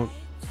point, if we don't,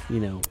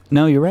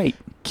 No, you're right.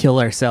 Kill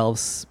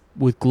ourselves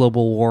with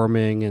global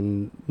warming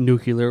and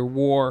nuclear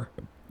war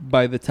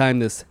by the time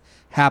this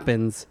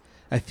happens,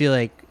 I feel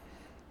like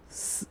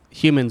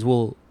humans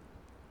will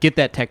get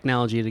that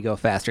technology to go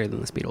faster than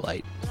the speed of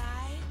light.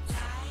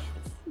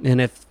 And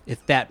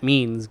if that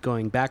means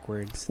going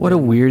backwards, what a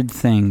weird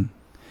thing.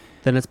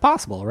 Then it's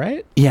possible,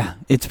 right? Yeah,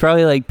 it's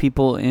probably like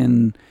people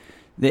in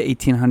the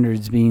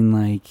 1800s being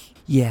like,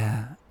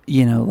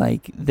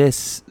 like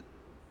this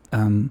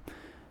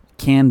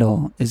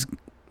candle is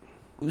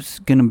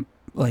gonna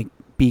like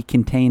be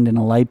contained in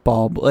a light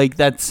bulb, like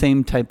that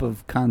same type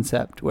of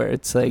concept where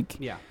it's like,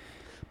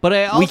 but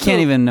we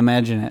can't even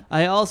imagine it.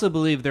 I also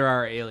believe there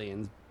are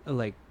aliens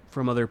like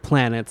from other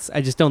planets.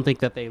 I just don't think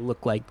that they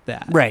look like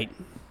that. Right.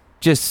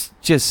 Just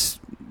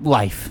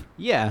life.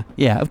 Yeah.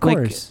 Yeah, of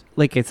course.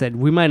 Like I said,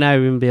 we might not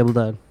even be able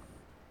to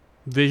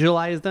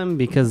visualize them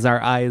because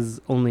our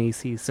eyes only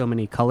see so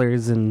many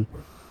colors in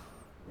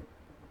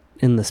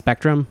the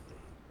spectrum.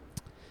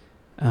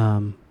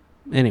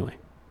 Anyway.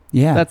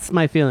 Yeah. That's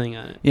my feeling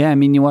on it. Yeah, I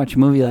mean, you watch a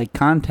movie like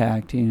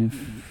Contact, you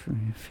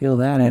feel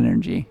that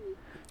energy.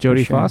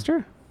 Jodie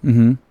Foster?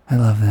 Mm-hmm. I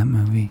love that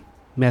movie.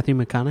 Matthew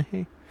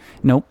McConaughey?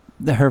 Nope.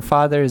 Her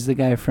father is the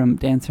guy from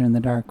Dancer in the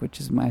Dark, which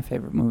is my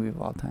favorite movie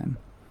of all time.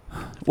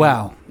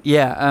 Wow.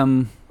 Yeah.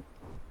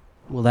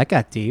 Well, that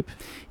got deep.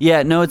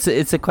 Yeah. No, it's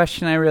a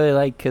question I really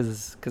like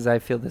because I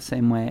feel the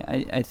same way.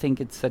 I think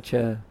it's such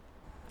a.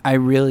 I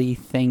really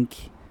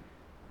think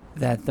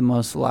that the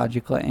most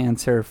logical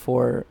answer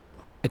for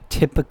a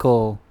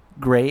typical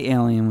gray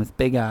alien with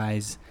big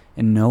eyes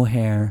and no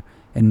hair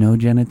and no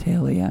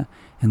genitalia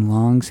and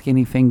long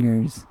skinny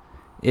fingers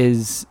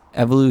is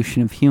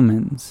evolution of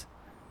humans,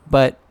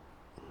 but.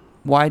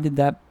 Why did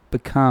that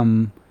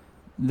become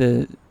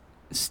the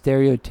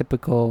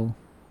stereotypical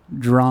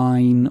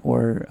drawing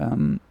or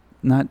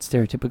not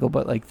stereotypical,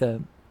 but like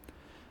the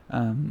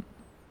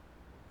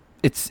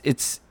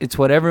it's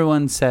what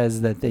everyone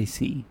says that they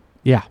see.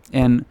 Yeah.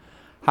 And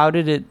how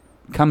did it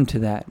come to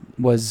that?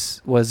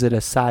 Was it a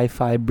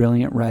sci-fi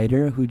brilliant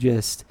writer who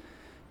just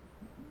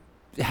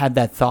had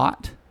that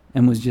thought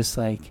and was just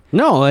like,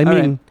 no, I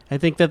mean, I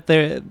think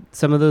that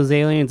some of those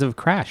aliens have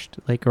crashed,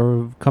 like,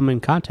 or come in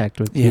contact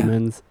with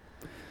humans.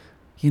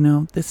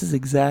 This is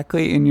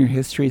exactly in your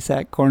History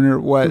Sack corner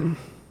what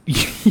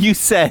you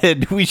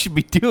said we should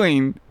be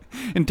doing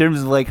in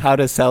terms of like how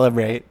to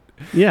celebrate.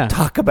 Yeah.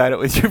 Talk about it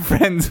with your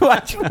friends.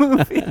 Watch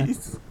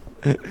movies.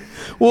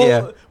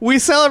 Well, we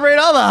celebrate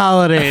all the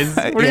holidays.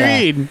 What do you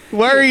mean?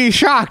 Why are you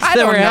shocked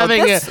that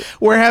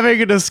we're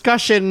having a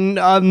discussion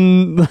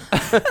on...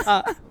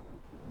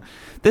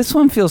 This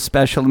one feels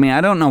special to me. I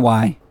don't know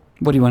why.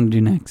 What do you want to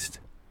do next?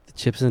 The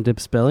Chips and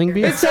Dip Spelling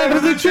Bee? It's time for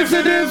the Chips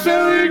and Dip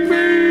Spelling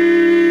Bee!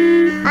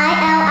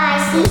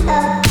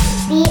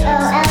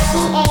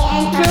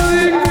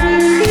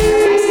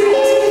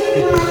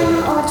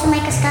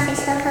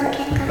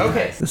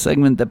 Okay. It's the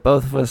segment that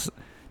both of us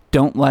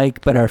don't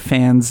like, but our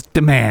fans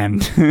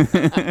demand.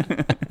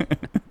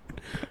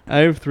 I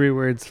have 3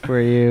 words for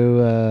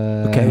you.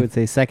 I would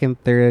say 2nd,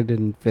 3rd,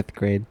 and 5th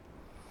grade.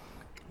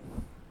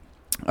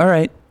 All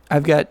right.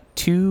 I've got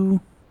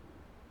 2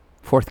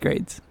 4th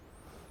grades.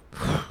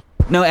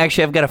 No,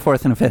 actually, I've got a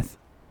 4th and a 5th.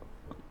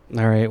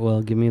 All right,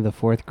 well, give me the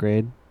 4th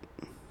grade.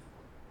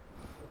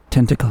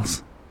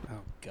 Tentacles.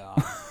 Oh,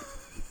 God.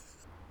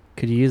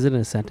 Could you use it in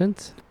a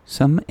sentence?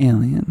 Some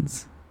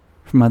aliens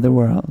from other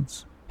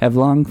worlds have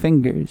long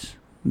fingers,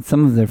 and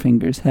some of their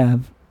fingers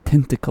have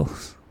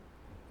tentacles.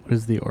 What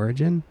is the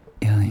origin?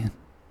 Alien.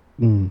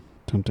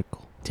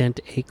 Tentacle.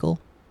 Tentacle?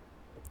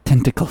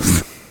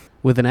 Tentacles.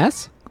 With an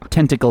S?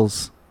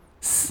 Tentacles.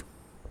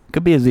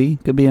 Could be a Z,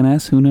 could be an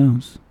S, who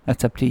knows?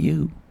 That's up to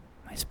you,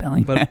 my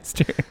spelling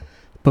master.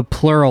 But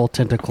plural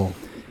tentacle.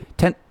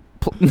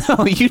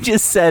 No, you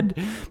just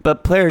said,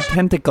 but plural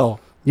tentacle.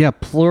 Yeah,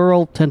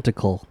 plural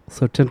tentacle.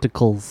 So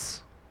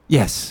tentacles.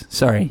 Yes,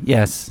 sorry,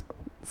 yes.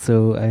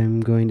 So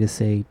I'm going to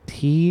say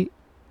T-E-N-T-A-C-U.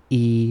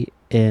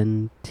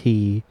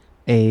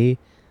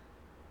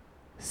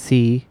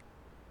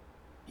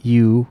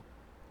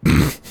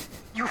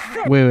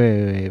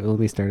 Wait. Let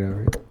me start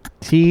over.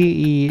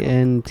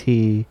 T-E-N-T-A-C-L-E-S.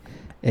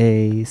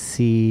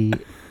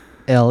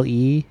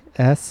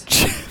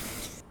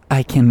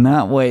 I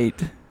cannot wait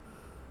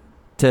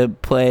to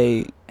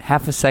play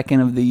half a second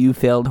of the "You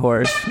Failed"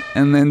 horse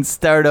and then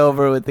start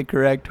over with the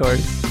correct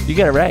horse. You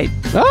got it right.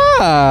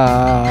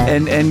 Ah!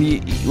 And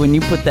when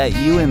you put that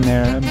 "you" in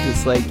there, I'm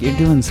just like, you're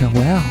doing so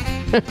well.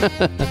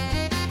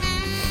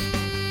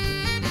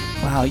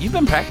 Wow, you've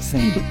been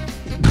practicing.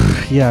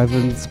 Yeah, I've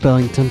been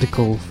spelling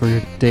tentacle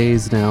for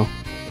days now.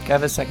 I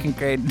have a second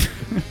grade.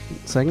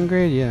 Second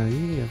grade? Yeah, you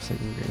can have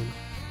second grade.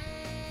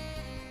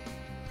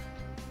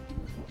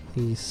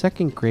 The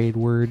second grade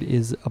word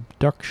is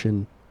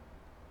abduction.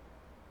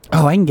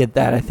 Oh, I can get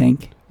that, I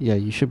think. Yeah,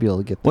 you should be able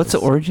to get that. What's the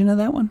origin of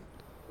that one?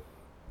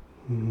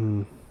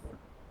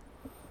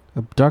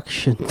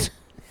 Abduction.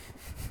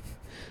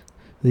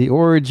 The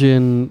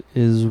origin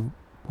is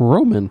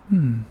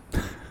Roman.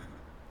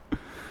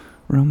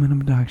 Roman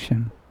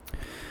abduction.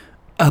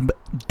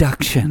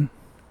 Abduction.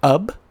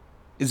 Ub?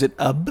 Is it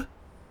ub?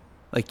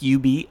 Like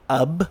UB?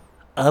 Ub?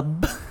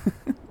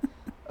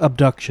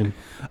 Abduction.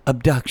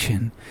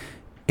 Abduction.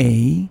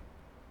 A.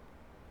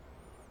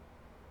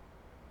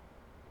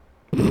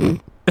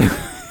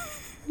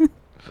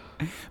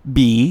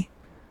 B.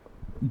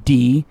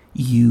 D.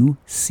 U.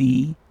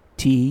 C.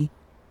 T.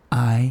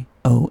 I.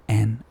 O.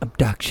 N.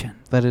 Abduction.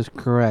 That is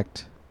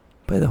correct.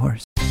 By the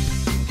horse.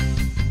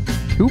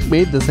 Who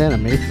made this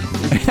animation?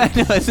 I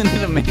know, isn't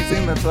it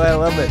amazing? That's why I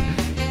love it.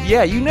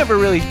 Yeah, you never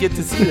really get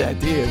to see that,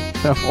 do you?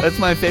 No. That's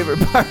my favorite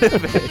part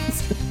of it.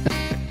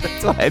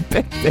 That's why I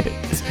picked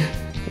it.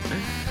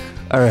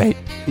 All right.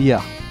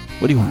 Yeah.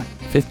 What do you want?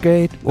 5th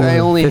grade? Or I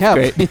only fifth have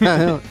grade?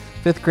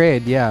 5th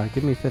grade. Yeah,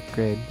 give me 5th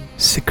grade.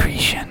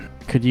 Secretion.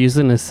 Could you use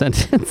it in a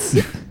sentence?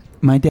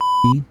 My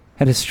daddy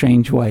had a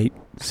strange white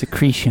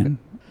secretion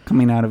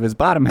coming out of his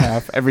bottom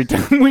half every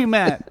time we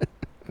met.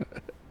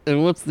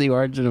 And what's the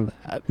origin of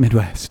that?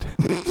 Midwest.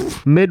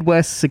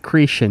 Midwest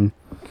secretion.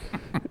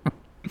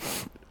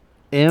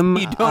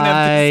 MIDWEST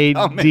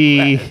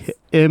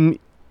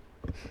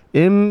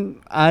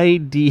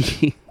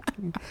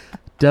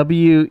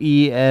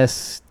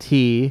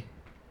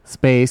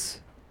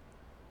space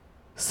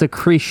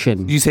secretion.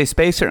 Did you say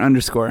space or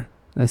underscore?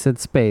 I said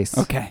space.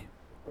 Okay.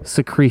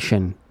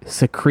 Secretion.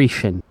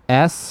 SECRETION.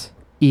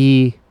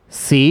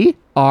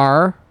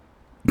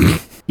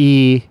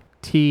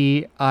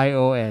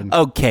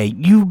 Okay,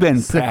 you've been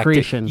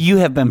secretion. You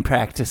have been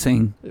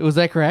practicing. Was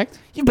that correct?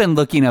 You've been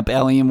looking up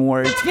alien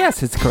words.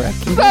 Yes, it's correct.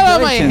 It's not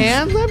on my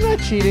hands. I'm not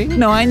cheating.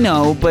 No, I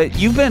know, but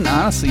you've been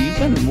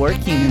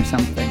working or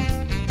something.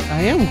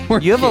 I am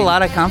working. You have a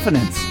lot of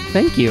confidence.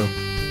 Thank you.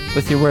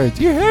 With your words.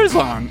 Your hair's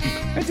long.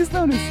 I just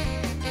noticed.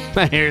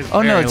 My hair's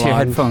Oh, very no, it's long. your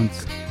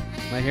headphones.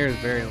 My hair is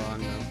very long,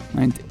 though.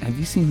 Mine, have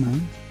you seen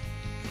mine?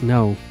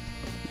 No.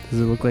 Does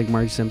it look like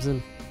Marge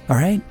Simpson? All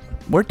right.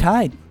 We're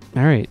tied.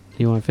 All right.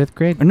 You want 5th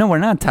grade? No, we're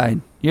not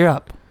tied. You're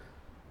up.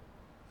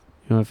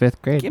 You want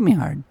 5th grade? Give me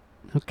hard.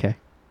 Okay.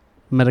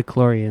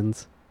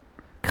 Metachlorians.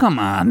 Come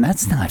on.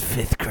 That's not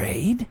 5th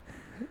grade.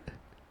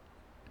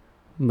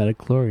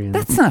 Metachlorians.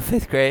 That's not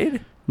 5th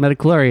grade.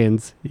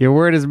 Metachlorians. Your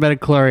word is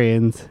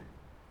metachlorians.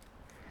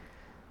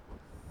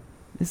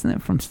 Isn't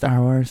it from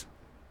Star Wars?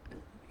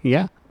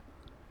 Yeah.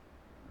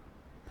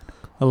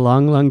 A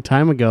long, long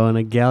time ago in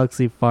a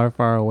galaxy far,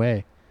 far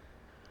away.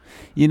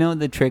 You know,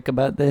 the trick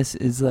about this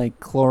is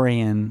like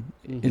chlorine.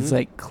 Mm-hmm. It's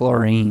like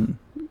chlorine.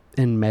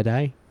 And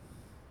medi?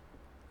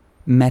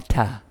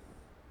 Meta.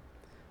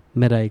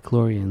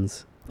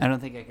 Metachlorians. I don't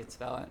think I could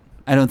spell it.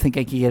 I don't think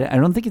I could get it. I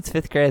don't think it's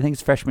 5th grade. I think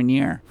it's freshman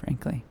year,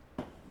 frankly.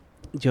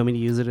 Do you want me to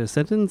use it as a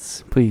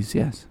sentence? Please,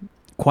 yes.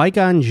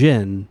 Qui-Gon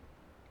Jinn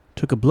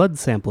took a blood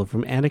sample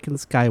from Anakin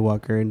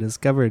Skywalker and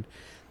discovered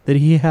that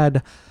he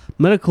had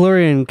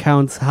metachlorian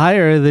counts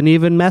higher than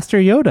even Master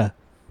Yoda.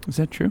 Is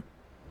that true?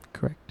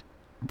 Correct.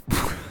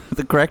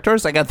 The correct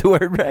horse? I got the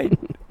word right.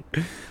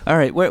 All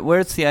right,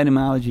 where's the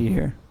etymology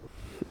here?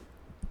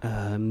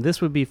 This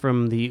would be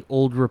from the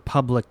Old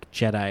Republic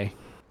Jedi.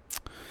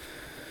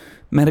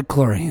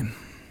 Metachlorian.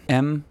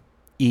 M-E-T-A.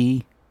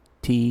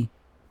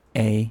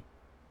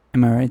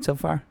 Am I right so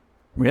far?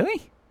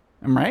 Really?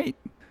 I'm right.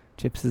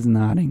 Chips is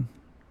nodding.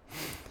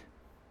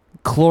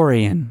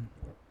 Chlorian.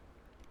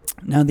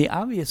 Now, the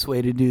obvious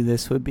way to do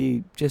this would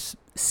be just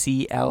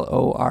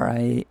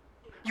C-L-O-R-I.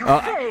 You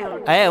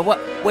failed. What?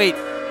 Wait.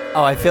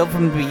 Oh, I failed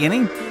from the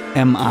beginning?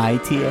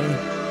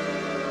 M-I-T-A.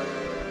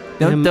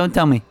 Don't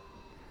tell me.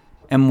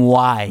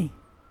 M-Y.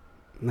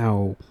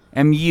 No.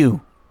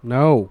 M-U.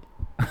 No.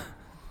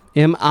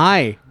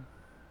 M-I.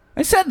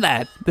 I said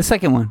that. The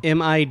second one.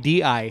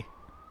 M-I-D-I.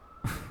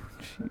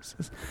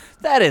 Jesus.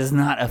 That is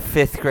not a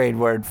 5th grade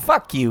word.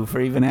 Fuck you for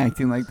even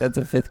acting like that's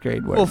a 5th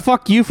grade word. Well,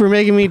 fuck you for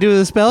making me do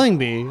the spelling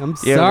bee. I'm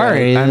Yeah,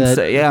 sorry.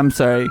 right. I'm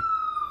sorry.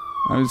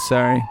 I'm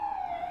sorry.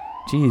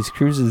 Jeez,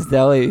 Cruz's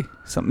Deli.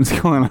 Something's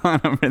going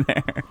on over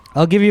there.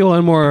 I'll give you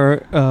one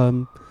more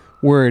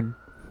word,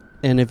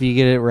 and if you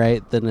get it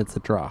right, then it's a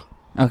draw.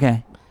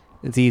 Okay.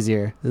 It's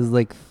easier. This is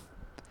like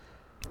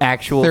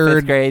actual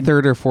 3rd 5th grade?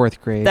 3rd or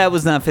 4th grade. That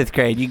was not 5th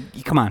grade. You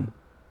come on.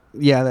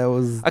 Yeah, that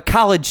was... A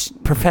college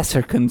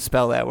professor couldn't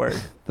spell that word.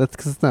 That's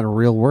because it's not a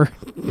real word.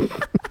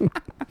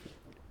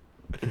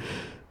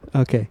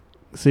 Okay.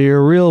 So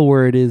your real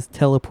word is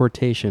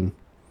teleportation.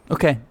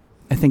 Okay.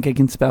 I think I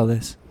can spell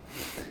this.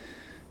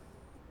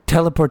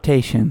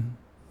 Teleportation.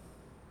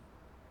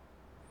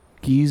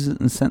 Can you use it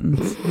in a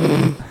sentence?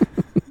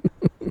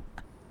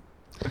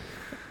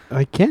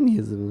 I can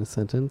use it in a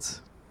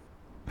sentence.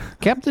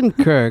 Captain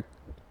Kirk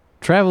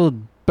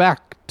traveled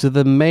back to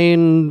the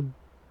main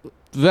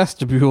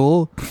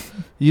vestibule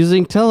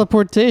using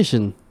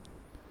teleportation.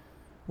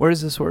 Where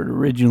is this word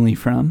originally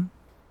from?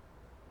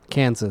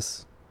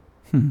 Kansas.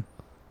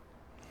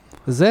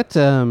 Is that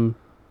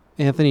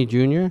Anthony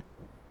Jr.?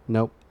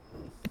 Nope.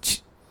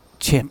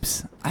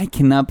 Chips. I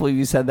cannot believe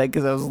you said that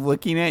because I was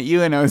looking at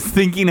you and I was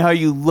thinking how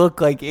you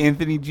look like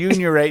Anthony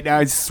Jr. right now.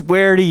 I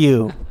swear to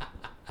you.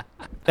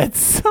 That's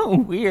so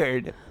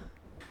weird.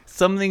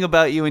 Something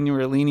about you when you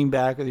were leaning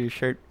back with your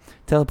shirt.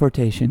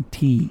 Teleportation.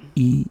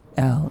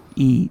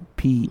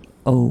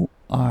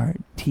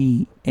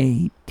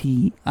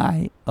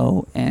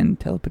 T-E-L-E-P-O-R-T-A-T-I-O-N.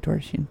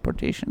 Teleportation.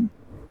 Portation.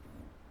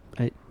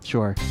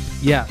 Sure.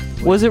 Yeah.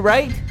 Was it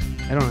right?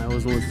 I don't know. I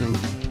wasn't listening.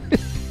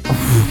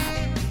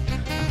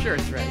 I'm sure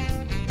it's right.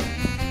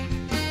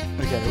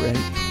 I got it right.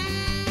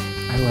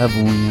 I love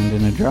when we end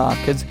in a draw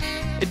because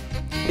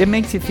it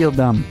makes you feel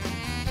dumb.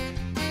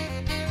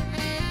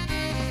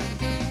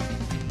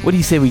 What do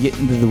you say we get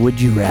into the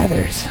would you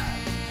rathers?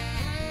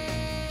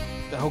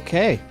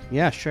 Okay.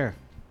 Yeah, sure.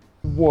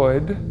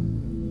 Wood,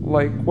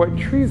 like what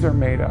trees are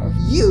made of.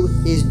 U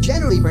is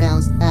generally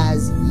pronounced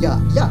as ya.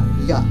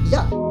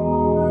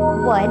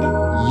 Would.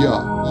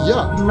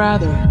 Ya.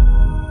 Rather.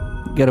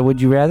 Got a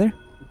would you rather?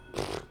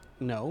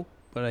 No,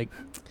 but I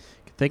can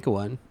think of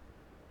one.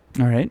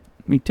 All right.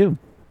 Me too.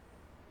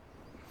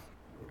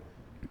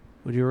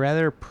 Would you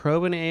rather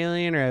probe an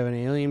alien or have an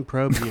alien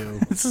probe you?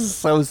 This is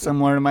so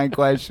similar to my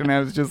question. I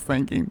was just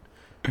thinking.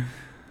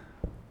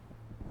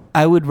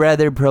 I would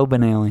rather probe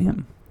an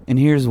alien. And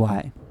here's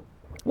why.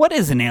 What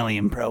is an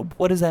alien probe?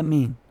 What does that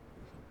mean?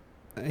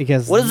 I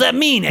guess. What does that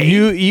mean,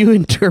 Abe? You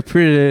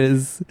interpret it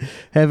as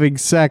having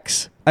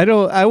sex. I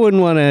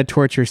wouldn't want to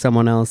torture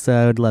someone else, so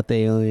I would let the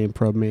alien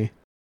probe me.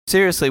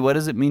 Seriously, what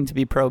does it mean to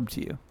be probed to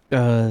you?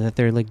 That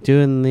they're like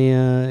doing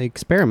the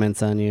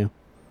experiments on you.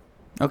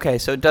 Okay,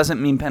 so it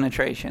doesn't mean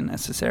penetration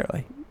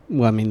necessarily.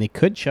 Well, I mean, they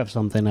could shove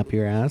something up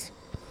your ass.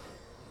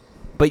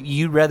 But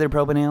you'd rather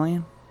probe an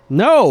alien?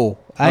 No,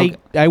 Okay.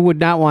 I would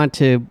not want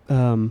to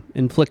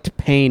inflict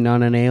pain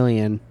on an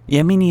alien.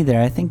 Yeah, me neither.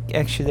 I think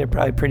actually they're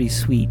probably pretty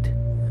sweet.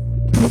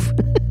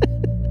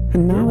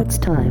 And now it's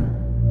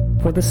time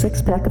for the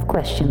 6-pack of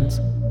questions,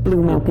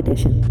 Blue Milk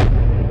Edition.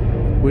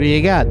 What do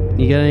you got?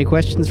 You got any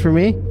questions for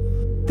me?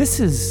 This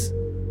is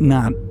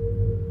not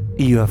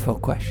a UFO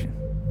question.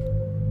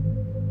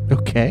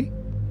 Okay.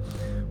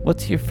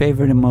 What's your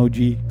favorite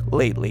emoji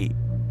lately?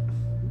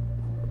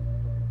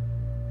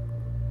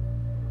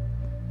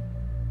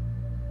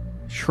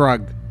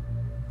 Shrug.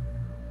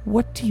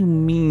 What do you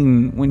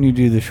mean when you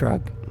do the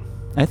shrug?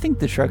 I think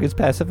the shrug is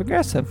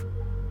passive-aggressive.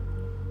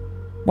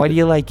 Why do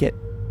you like it?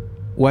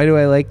 Why do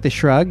I like the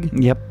shrug?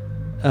 Yep.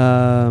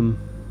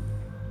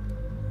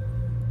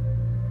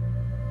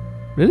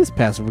 It is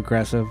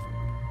passive-aggressive.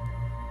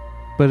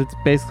 But it's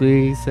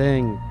basically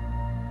saying,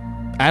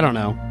 I don't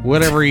know.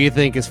 Whatever you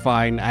think is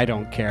fine. I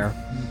don't care.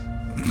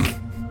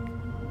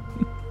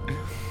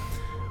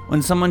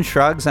 When someone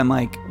shrugs, I'm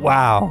like,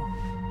 wow.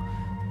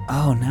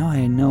 Oh, now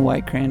I know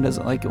why Cran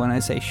doesn't like it when I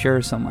say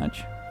sure so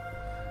much.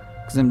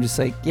 Because I'm just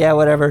like, yeah,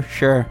 whatever,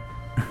 sure.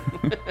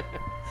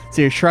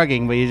 So you're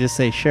shrugging, but you just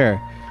say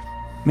sure.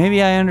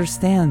 Maybe I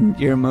understand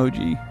your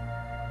emoji.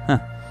 Huh.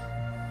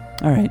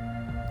 All right.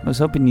 I was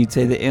hoping you'd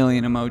say the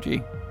alien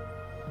emoji.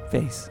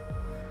 Face.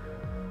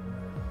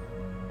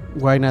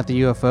 Why not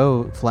the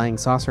UFO flying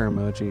saucer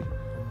emoji?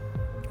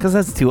 Because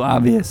that's too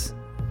obvious.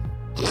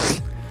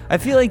 I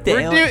feel like the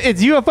alien...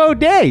 It's UFO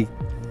day!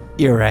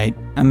 You're right.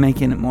 I'm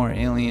making it more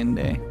alien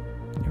day.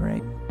 You're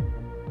right.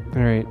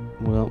 All right.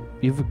 Well,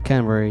 you've kind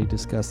of already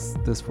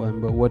discussed this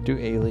one, but what do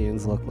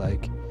aliens look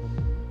like?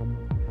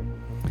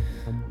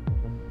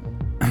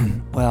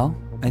 Well,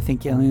 I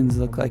think aliens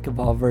look like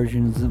evolved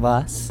versions of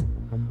us.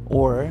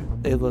 Or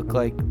they look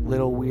like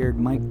little weird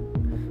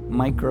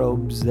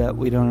microbes that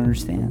we don't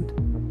understand.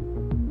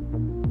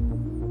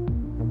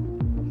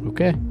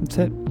 Okay. That's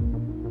it.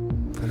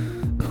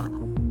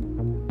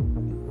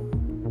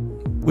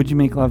 Would you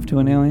make love to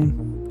an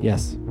alien?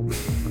 Yes.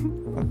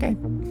 Okay.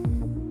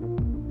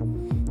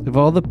 Of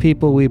all the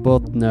people we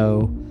both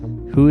know,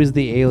 who is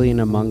the alien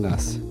among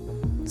us?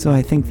 So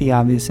I think the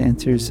obvious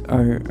answers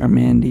are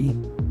Mandy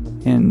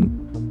and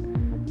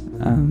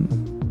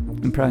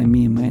probably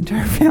me and my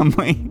entire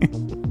family.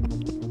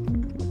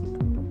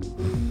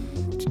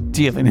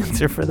 Do you have an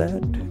answer for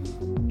that?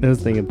 I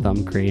was thinking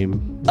thumb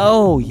cream.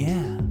 Oh,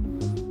 yeah.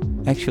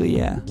 Actually,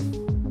 yeah.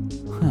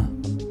 Huh.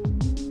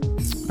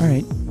 All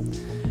right.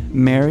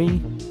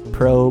 Marry,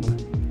 probe,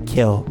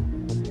 kill.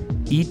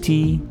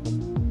 E.T.,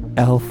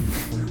 Elf,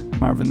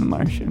 Marvin the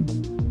Martian.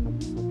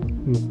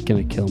 I'm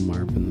gonna kill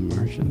Marvin the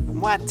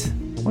Martian. What?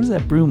 What is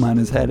that broom on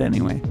his head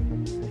anyway?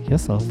 I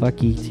guess I'll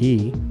fuck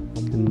E.T.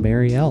 and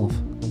marry Elf.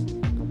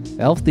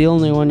 Elf the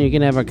only one you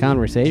can have a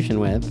conversation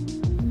with.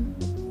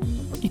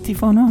 E.T.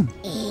 phone home.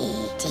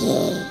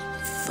 E.T.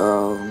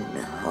 phone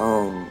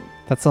home.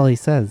 That's all he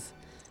says.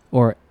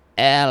 Or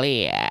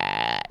Elliot.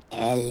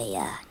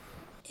 Elliot.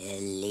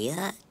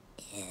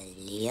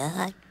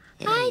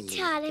 I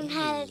taught him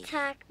how to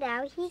talk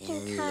now. He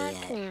can talk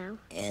now.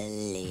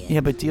 Yeah,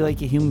 but do you like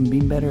a human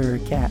being better or a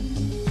cat?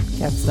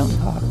 Cats don't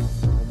talk.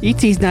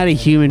 E.T.'s not a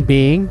human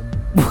being.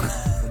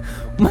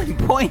 My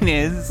point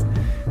is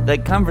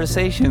that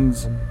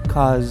conversations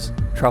cause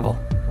trouble.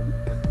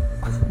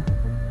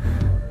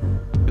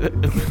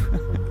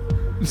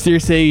 So you're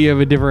saying you have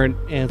a different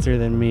answer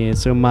than me,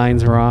 so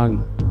mine's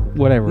wrong.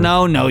 Whatever.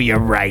 No, you're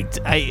right.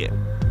 I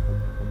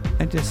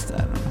don't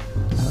know.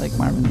 I like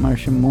Marvin the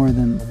Martian more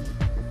than...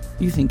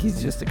 You think he's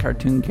just a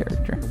cartoon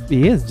character.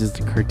 He is just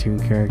a cartoon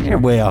character. You're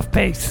way off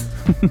base.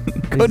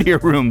 Go to your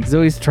room. He's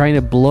always trying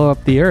to blow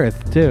up the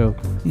earth, too.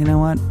 You know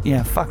what?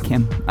 Yeah, fuck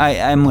him.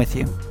 I'm with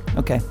you.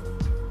 Okay.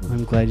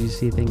 I'm glad you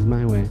see things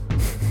my way.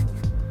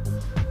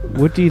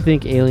 What do you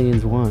think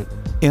aliens want?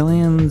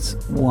 Aliens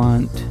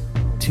want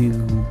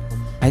to...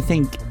 I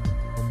think...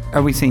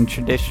 Are we saying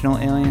traditional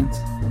aliens?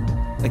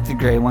 Like the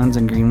gray ones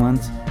and green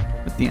ones?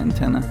 With the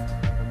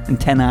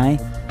antennae?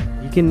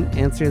 You can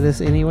answer this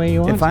any way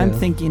you want If I'm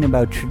thinking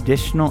about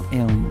traditional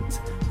aliens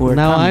who are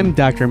now coming, I'm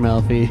Dr.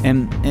 Melfi.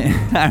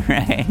 All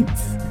right.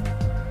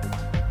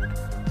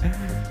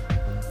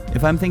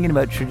 If I'm thinking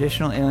about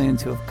traditional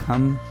aliens who have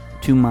come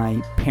to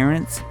my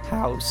parents'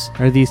 house...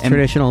 Are these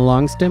traditional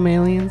long-stem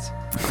aliens?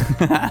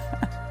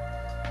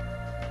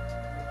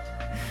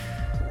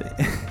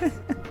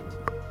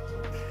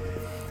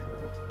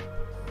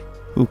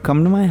 Who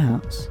come to my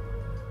house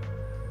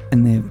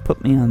and they've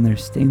put me on their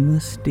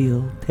stainless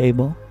steel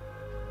table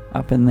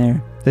up in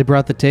there. They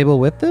brought the table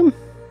with them?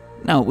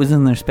 No, it was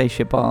in their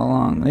spaceship all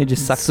along. They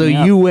just sucked So me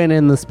up. you went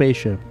in the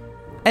spaceship?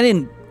 I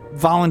didn't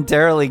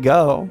voluntarily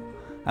go.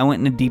 I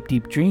went in a deep,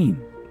 deep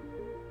dream.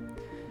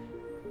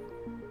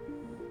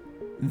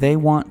 They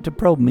want to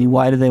probe me.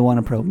 Why do they want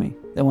to probe me?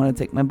 They want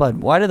to take my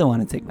blood. Why do they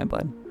want to take my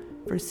blood?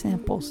 For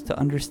samples, to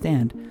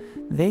understand.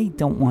 They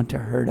don't want to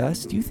hurt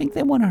us. Do you think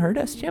they want to hurt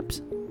us,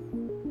 Chips?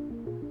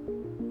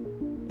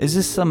 Is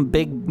this some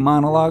big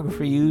monologue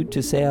for you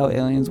to say how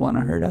aliens want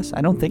to hurt us? I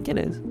don't think it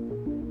is.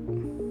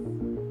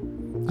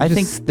 I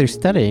think they're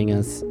studying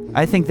us.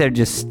 I think they're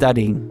just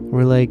studying.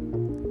 We're like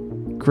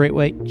great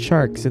white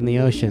sharks in the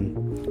ocean.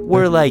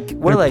 We're like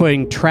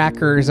putting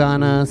trackers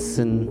on us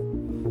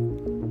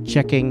and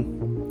checking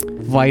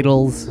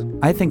vitals.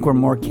 I think we're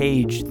more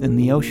caged than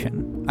the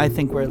ocean. I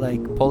think we're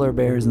like polar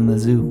bears in the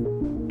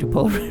zoo. Do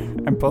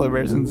polar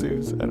bears in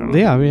zoos? I don't know.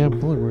 Yeah,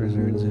 polar bears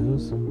are in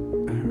zoos.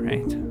 All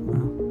right.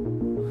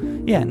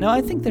 Yeah, no,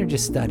 I think they're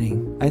just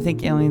studying. I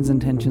think aliens'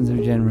 intentions are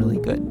generally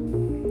good.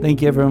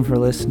 Thank you, everyone, for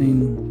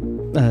listening.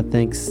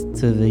 Thanks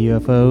to the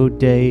UFO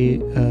Day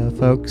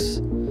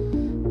folks.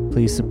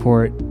 Please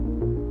support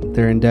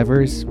their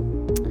endeavors.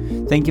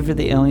 Thank you for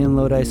the alien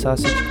Lodi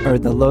sausage, or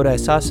the Lodi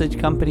Sausage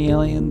Company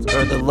aliens,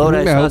 or the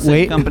Lodi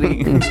Sausage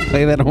Company.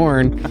 Play that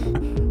horn.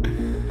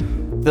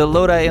 The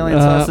Lodi Alien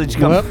Sausage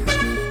Company.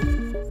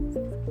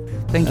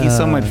 Thank you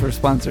so much for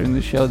sponsoring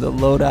the show, the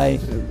Lodi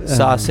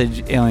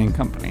Sausage Alien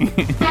Company.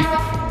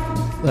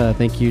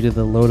 Thank you to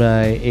the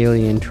Lodi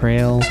Alien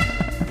Trail.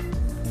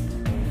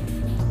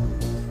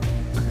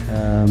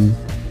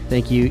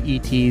 Thank you,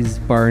 E.T.'s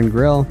Bar and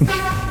Grill.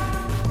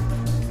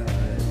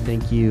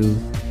 Thank you,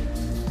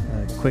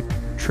 Quick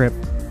Trip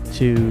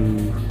to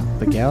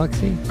the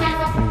Galaxy.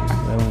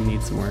 That one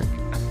needs some work.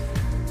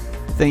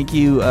 Thank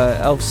you,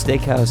 Elf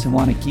Steakhouse in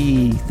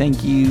Wanakee.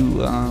 Thank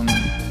you,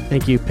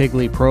 Thank you,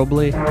 Piggly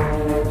Probly.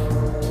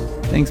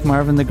 Thanks,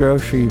 Marvin the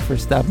Grocery, for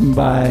stopping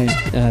by.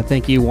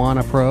 Thank you,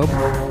 Wanna Probe.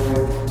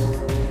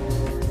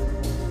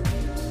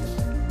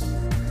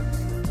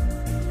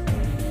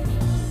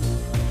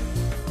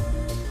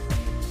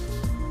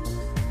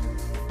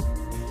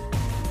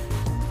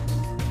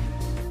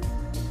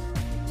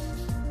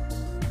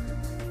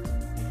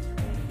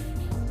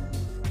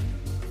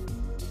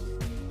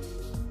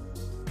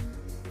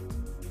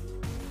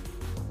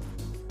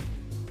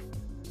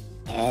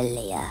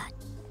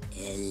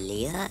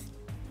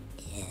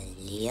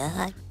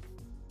 Elliot.